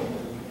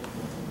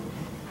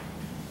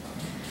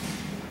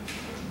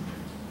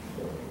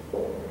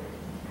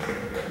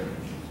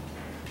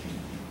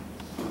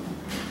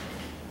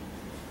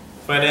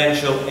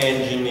 Financial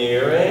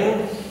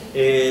engineering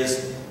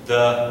is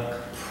the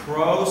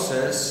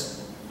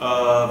process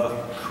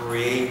of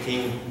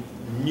creating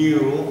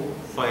new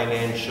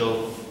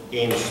financial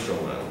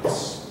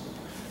instruments.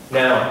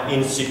 Now, in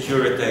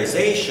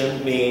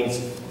securitization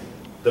means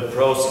the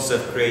process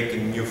of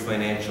creating new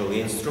financial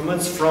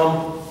instruments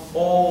from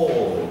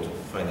old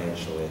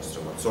financial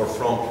instruments or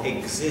from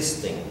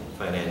existing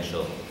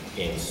financial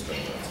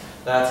instruments.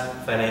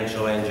 That's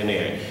financial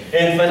engineering.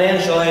 And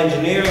financial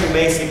engineering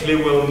basically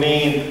will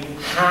mean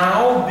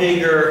how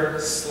bigger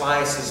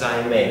slices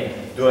I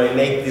make. Do I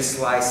make this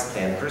slice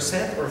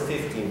 10% or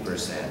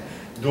 15%?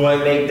 Do I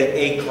make the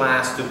A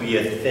class to be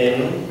a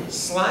thin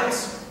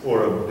slice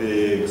or a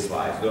big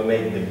slice? Do I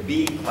make the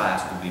B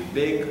class to be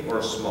big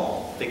or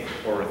small, thick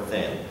or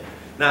thin?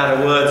 In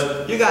other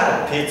words, you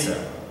got a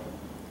pizza.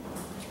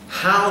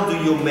 How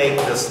do you make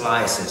the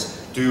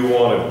slices? Do you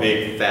want a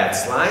big fat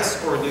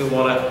slice or do you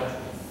want a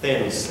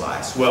thin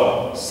slice?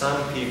 Well,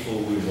 some people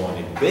we want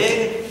it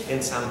big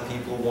and some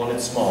people want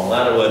it small. In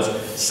other words,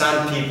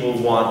 some people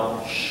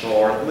want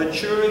short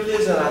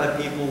maturities and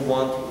other people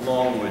want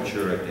long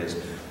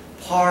maturities.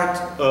 Part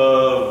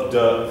of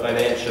the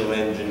financial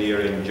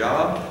engineering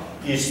job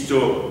is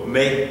to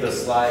make the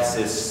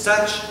slices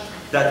such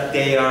that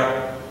they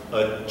are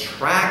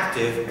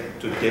attractive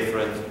to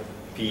different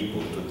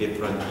people, to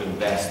different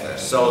investors,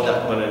 so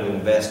that when an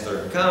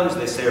investor comes,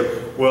 they say,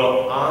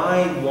 well,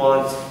 I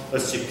want a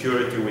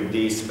security with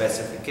these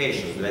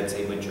specifications, let's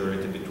say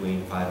maturity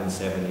between 5 and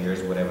 7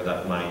 years, whatever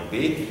that might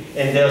be,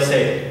 and they'll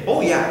say,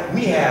 oh yeah,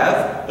 we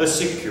have a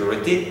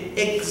security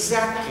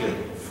exactly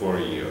for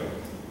you.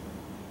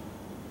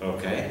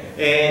 Okay,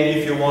 and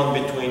if you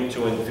want between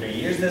 2 and 3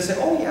 years, they'll say,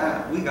 oh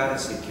yeah, we got a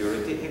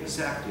security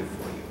exactly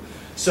for you.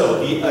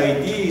 So the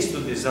idea is to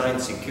design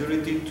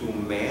security to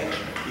match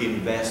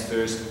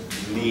investors'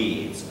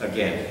 needs.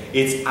 Again,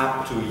 it's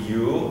up to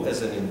you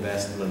as an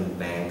investment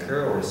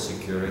banker or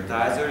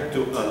securitizer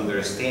to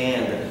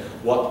understand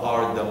what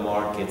are the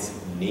market's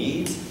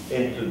needs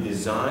and to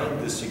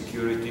design the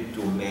security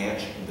to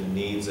match the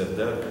needs of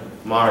the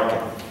market.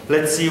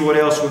 Let's see what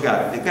else we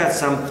got. We got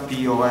some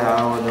POI,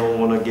 I don't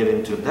want to get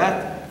into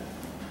that.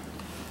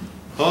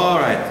 All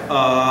right.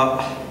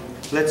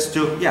 Let's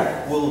do,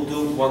 yeah, we'll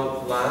do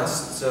one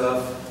last,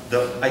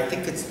 I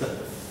think it's the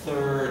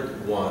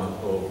third one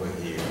over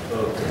here.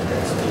 Okay,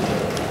 let's do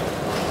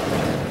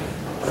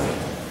the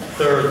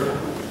third one.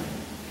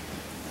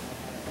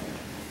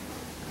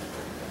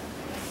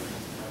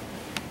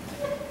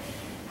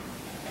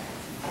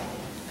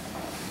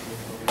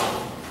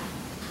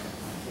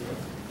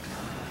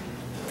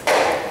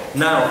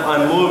 Now,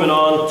 I'm moving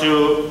on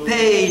to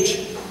page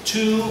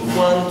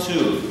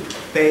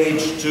 212,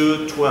 page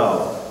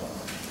 212.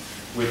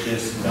 Which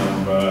is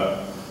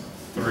number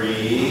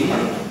 3,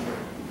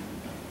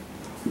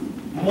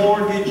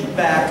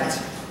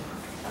 mortgage-backed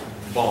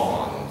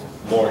bond.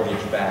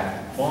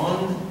 Mortgage-backed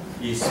bond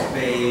is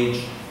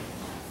page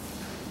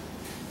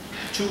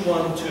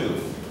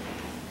 212.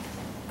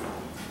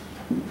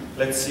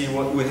 Let's see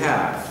what we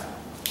have.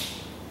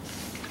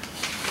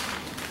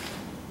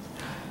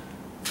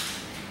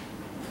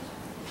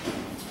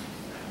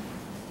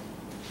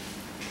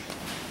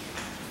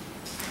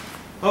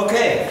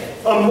 Okay.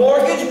 A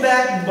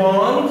mortgage-backed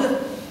bond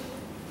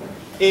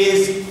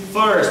is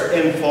first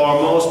and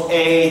foremost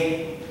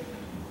a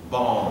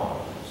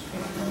bond.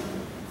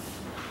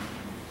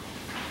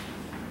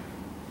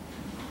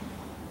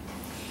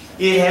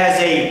 It has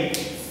a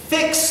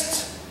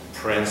fixed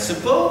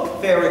principal,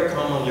 very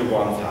commonly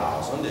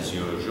 1,000 as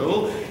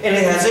usual, and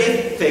it has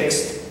a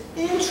fixed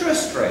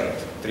interest rate,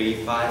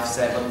 3, 5,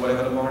 7,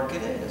 whatever the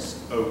market is.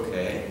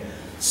 Okay.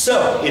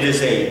 So it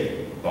is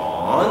a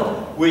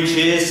bond which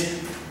is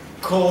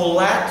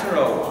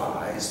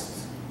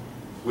collateralized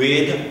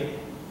with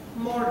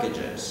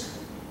mortgages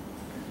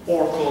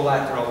or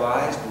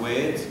collateralized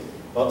with,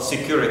 well,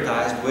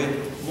 securitized with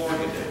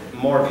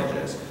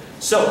mortgages.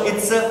 So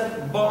it's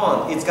a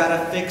bond, it's got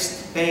a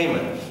fixed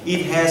payment.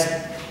 It has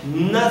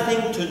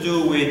nothing to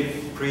do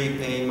with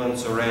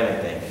prepayments or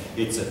anything.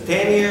 It's a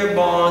 10-year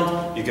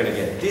bond, you're going to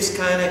get this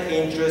kind of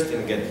interest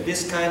and get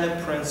this kind of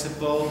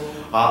principal.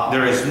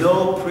 There is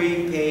no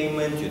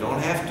prepayment, you don't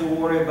have to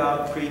worry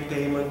about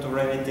prepayment or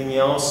anything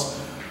else.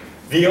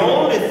 The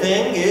only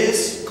thing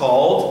is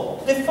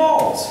called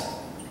default.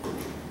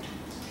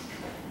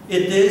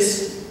 It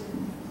is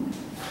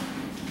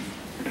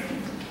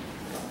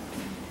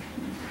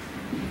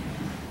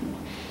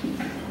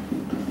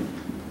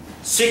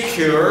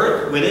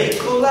secured with a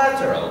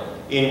collateral.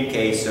 In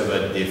case of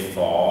a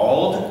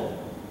default,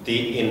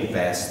 the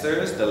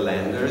investors, the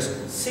lenders,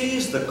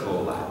 seize the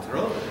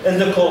collateral, and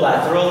the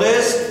collateral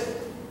is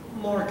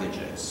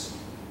mortgages.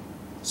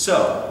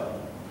 So,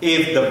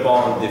 if the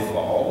bond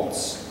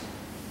defaults,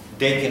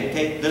 they can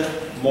take the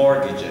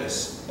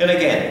mortgages. And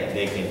again,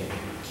 they can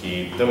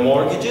keep the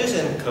mortgages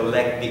and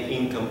collect the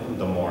income from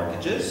the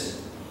mortgages,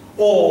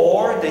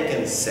 or they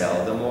can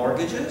sell the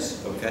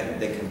mortgages, okay?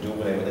 They can do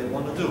whatever they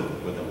want to do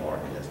with the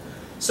mortgages.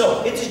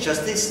 So it is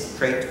just a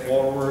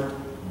straightforward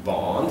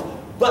bond,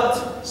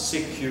 but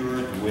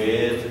secured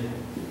with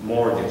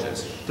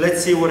mortgages.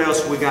 Let's see what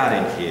else we got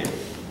in here.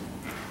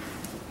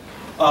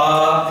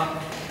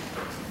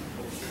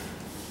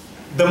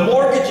 The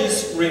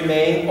mortgages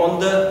remain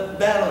on the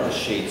balance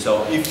sheet.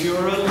 So if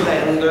you're a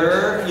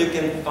lender, you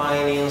can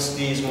finance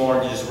these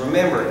mortgages.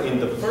 Remember,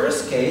 in the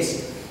first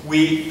case,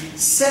 we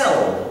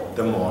sell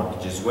the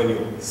mortgages. When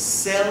you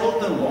sell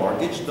the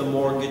mortgage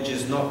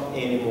is not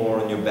anymore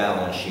on your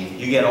balance sheet.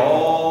 You get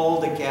all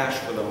the cash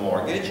for the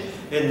mortgage,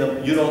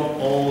 and you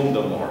don't own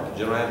the mortgage.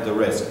 You don't have the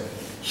risk.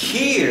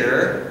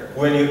 Here,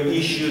 when you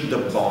issue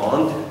the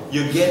bond,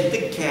 you get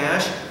the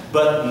cash,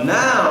 but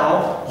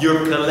now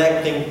you're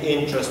collecting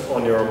interest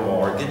on your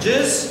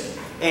mortgages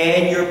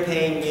and you're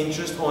paying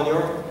interest on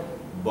your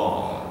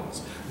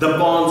bonds. The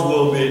bonds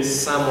will be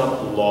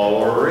somewhat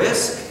lower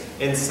risk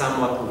and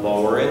somewhat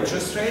lower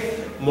interest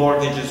rate.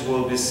 Mortgages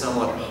will be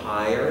somewhat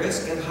higher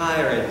risk and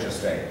higher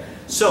interest rate.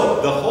 So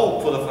the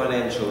hope for the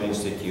financial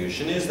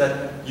institution is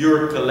that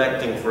you're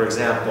collecting, for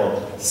example,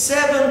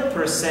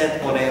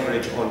 7% on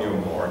average on your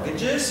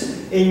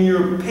mortgages, and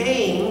you're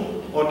paying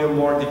on your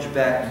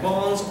mortgage-backed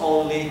bonds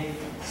only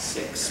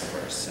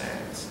 6%.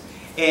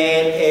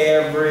 And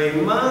every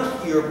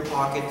month you're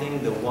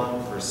pocketing the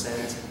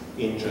 1%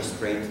 interest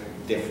rate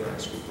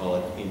difference. We call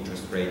it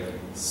interest rate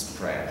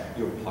spread.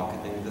 You're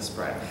pocketing the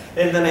spread.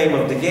 And the name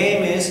of the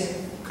game is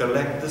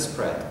collect the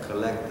spread,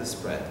 collect the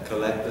spread,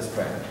 collect the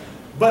spread.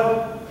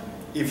 But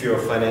if you're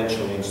a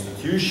financial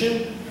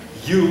institution,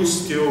 you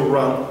still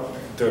run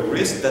the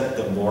risk that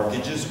the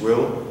mortgages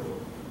will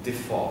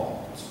default.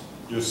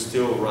 You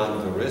still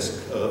run the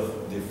risk of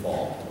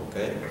default,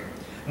 okay?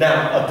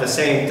 Now, at the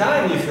same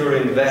time, if you're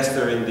an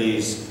investor in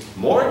these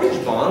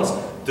mortgage bonds,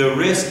 the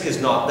risk is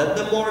not that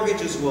the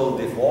mortgages will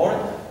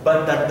default,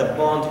 but that the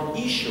bond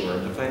issuer,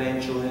 the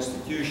financial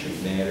institution,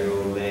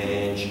 Merrill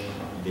Lynch,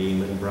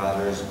 Lehman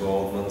Brothers,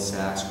 Goldman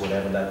Sachs,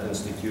 whatever that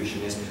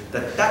institution is,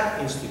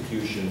 that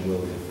institution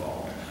will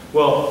default.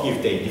 Well,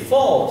 if they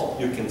default,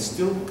 you can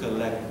still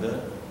collect the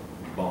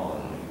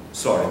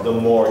the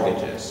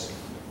mortgages.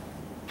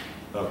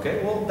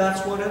 Okay, well,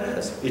 that's what it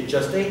is. It's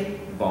just a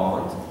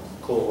bond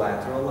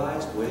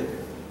collateralized with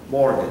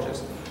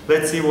mortgages.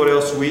 Let's see what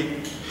else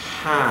we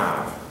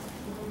have.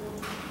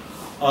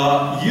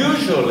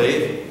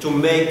 Usually, to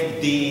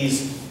make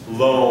these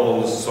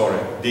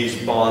these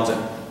bonds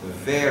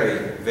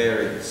very,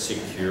 very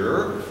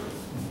secure,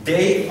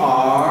 they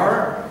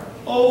are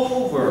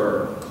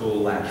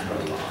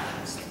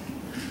over-collateralized.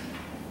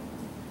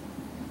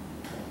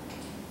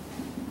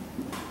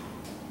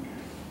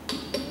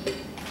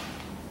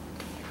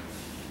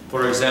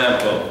 For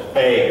example,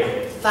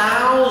 a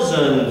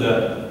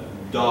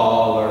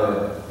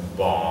 $1,000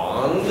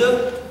 bond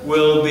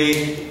will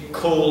be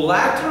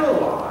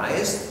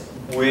collateralized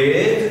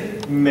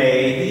with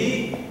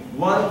maybe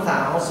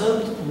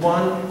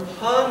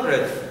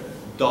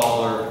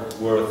 $1,100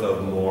 worth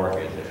of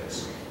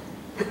mortgages.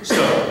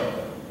 So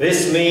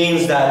this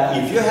means that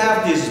if you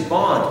have this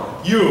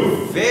bond,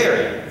 you're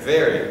very,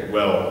 very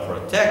well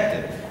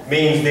protected.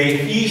 Means they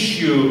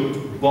issue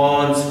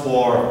bonds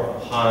for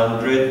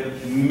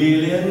 $100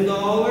 million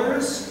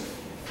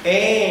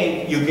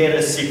and you get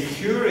a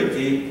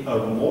security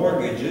of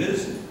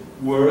mortgages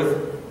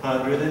worth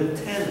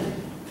 $110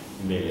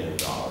 million.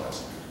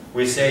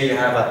 We say you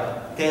have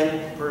a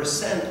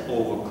 10%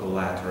 over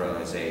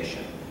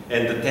collateralization,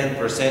 and the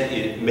 10%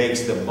 it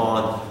makes the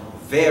bond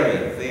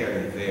very,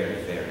 very,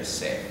 very, very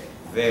safe.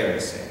 Very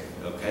safe,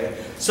 okay?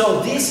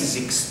 So this is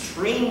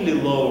extremely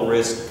low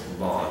risk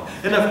bond.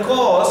 And of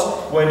course,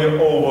 when you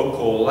over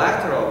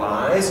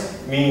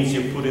collateralize, means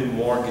you put in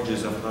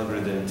mortgages of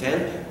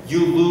 110,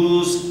 you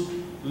lose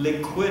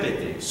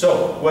liquidity.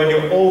 So when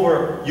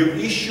you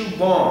issue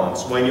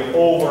bonds, when you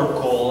over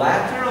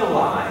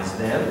collateralize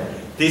them,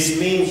 this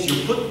means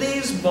you put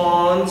these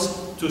bonds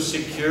to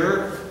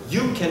secure.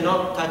 You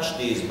cannot touch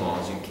these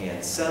bonds. You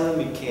can't sell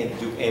them. You can't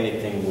do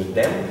anything with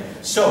them.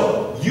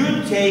 So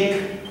you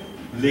take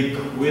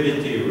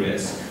liquidity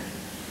risk.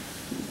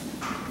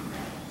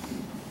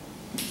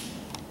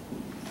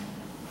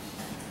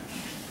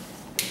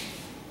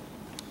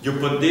 You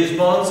put these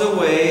bonds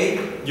away.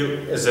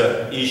 You, as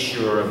an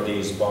issuer of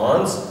these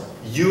bonds,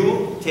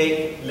 you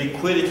take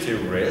liquidity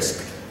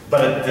risk.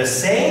 But at the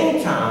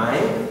same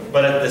time,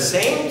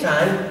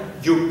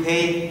 you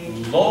pay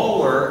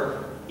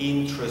lower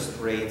interest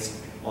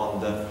rates on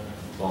the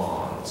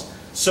bonds.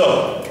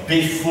 So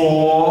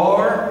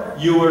before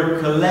you were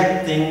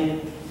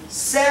collecting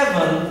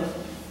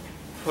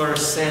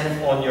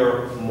 7% on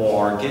your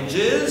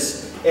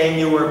mortgages and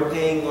you were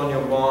paying on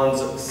your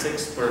bonds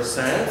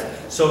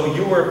 6%, so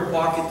you were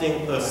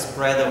pocketing a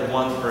spread of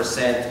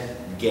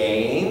 1%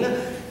 gain.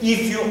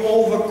 If you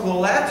over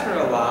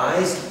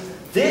collateralize,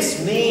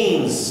 This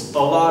means a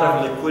lot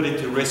of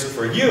liquidity risk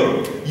for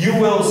you. You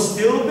will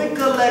still be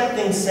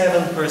collecting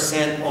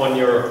 7% on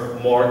your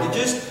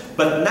mortgages,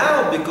 but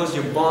now because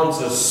your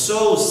bonds are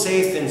so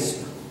safe and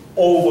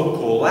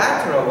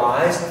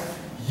over-collateralized,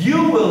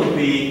 you will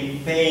be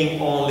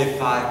paying only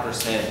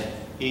 5%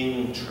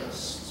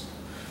 interest.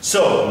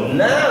 So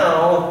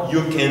now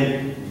you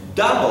can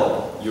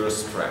double your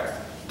spread.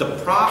 The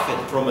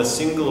profit from a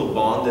single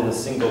bond and a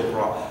single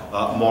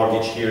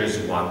mortgage here is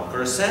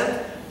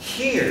 1%.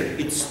 Here,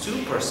 it's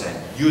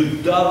 2%.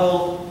 You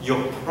double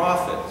your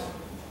profit.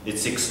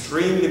 It's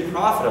extremely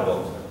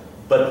profitable,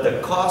 but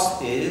the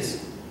cost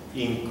is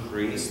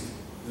increased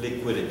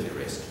liquidity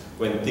risk.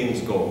 When things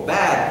go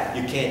bad,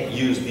 you can't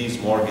use these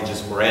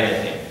mortgages for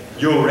anything.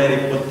 You already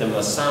put them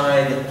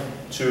aside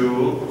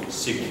to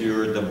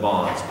secure the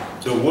bonds.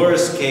 The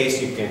worst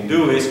case you can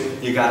do is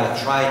you gotta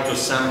try to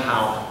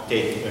somehow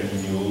take a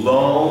new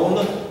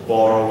loan,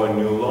 borrow a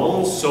new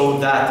loan so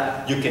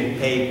that you can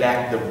pay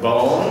back the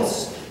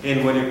bonds.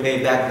 And when you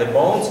pay back the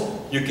bonds,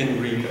 you can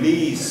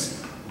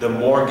release the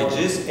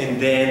mortgages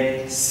and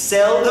then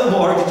sell the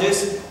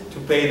mortgages to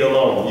pay the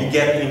loan. You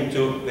get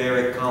into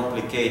very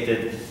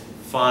complicated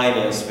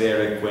finance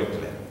very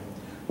quickly.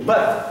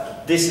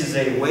 But this is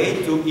a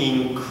way to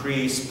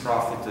increase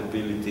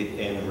profitability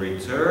and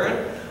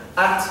return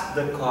at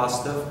the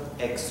cost of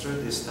extra,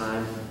 this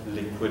time,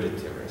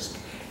 liquidity risk.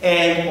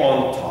 And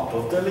on top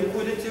of the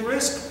liquidity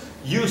risk,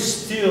 you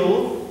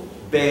still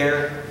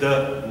bear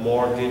the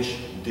mortgage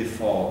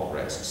default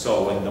risk.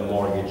 So when the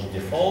mortgage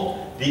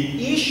default,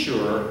 the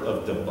issuer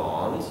of the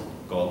bond,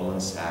 Goldman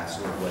Sachs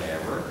or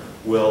whatever,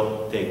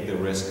 will take the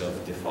risk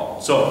of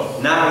default. So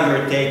now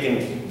you're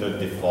taking the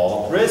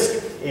default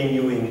risk and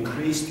you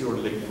increased your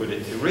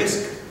liquidity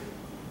risk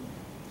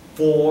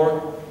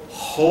for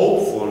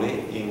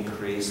hopefully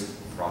increased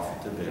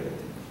profitability.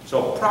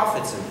 So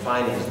profits in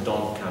finance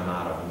don't come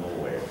out of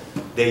nowhere.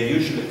 They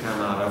usually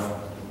come out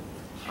of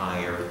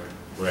higher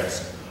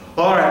risk.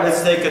 All right,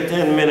 let's take a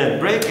 10-minute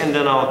break and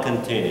then I'll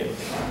continue.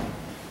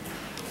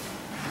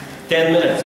 10 minutes.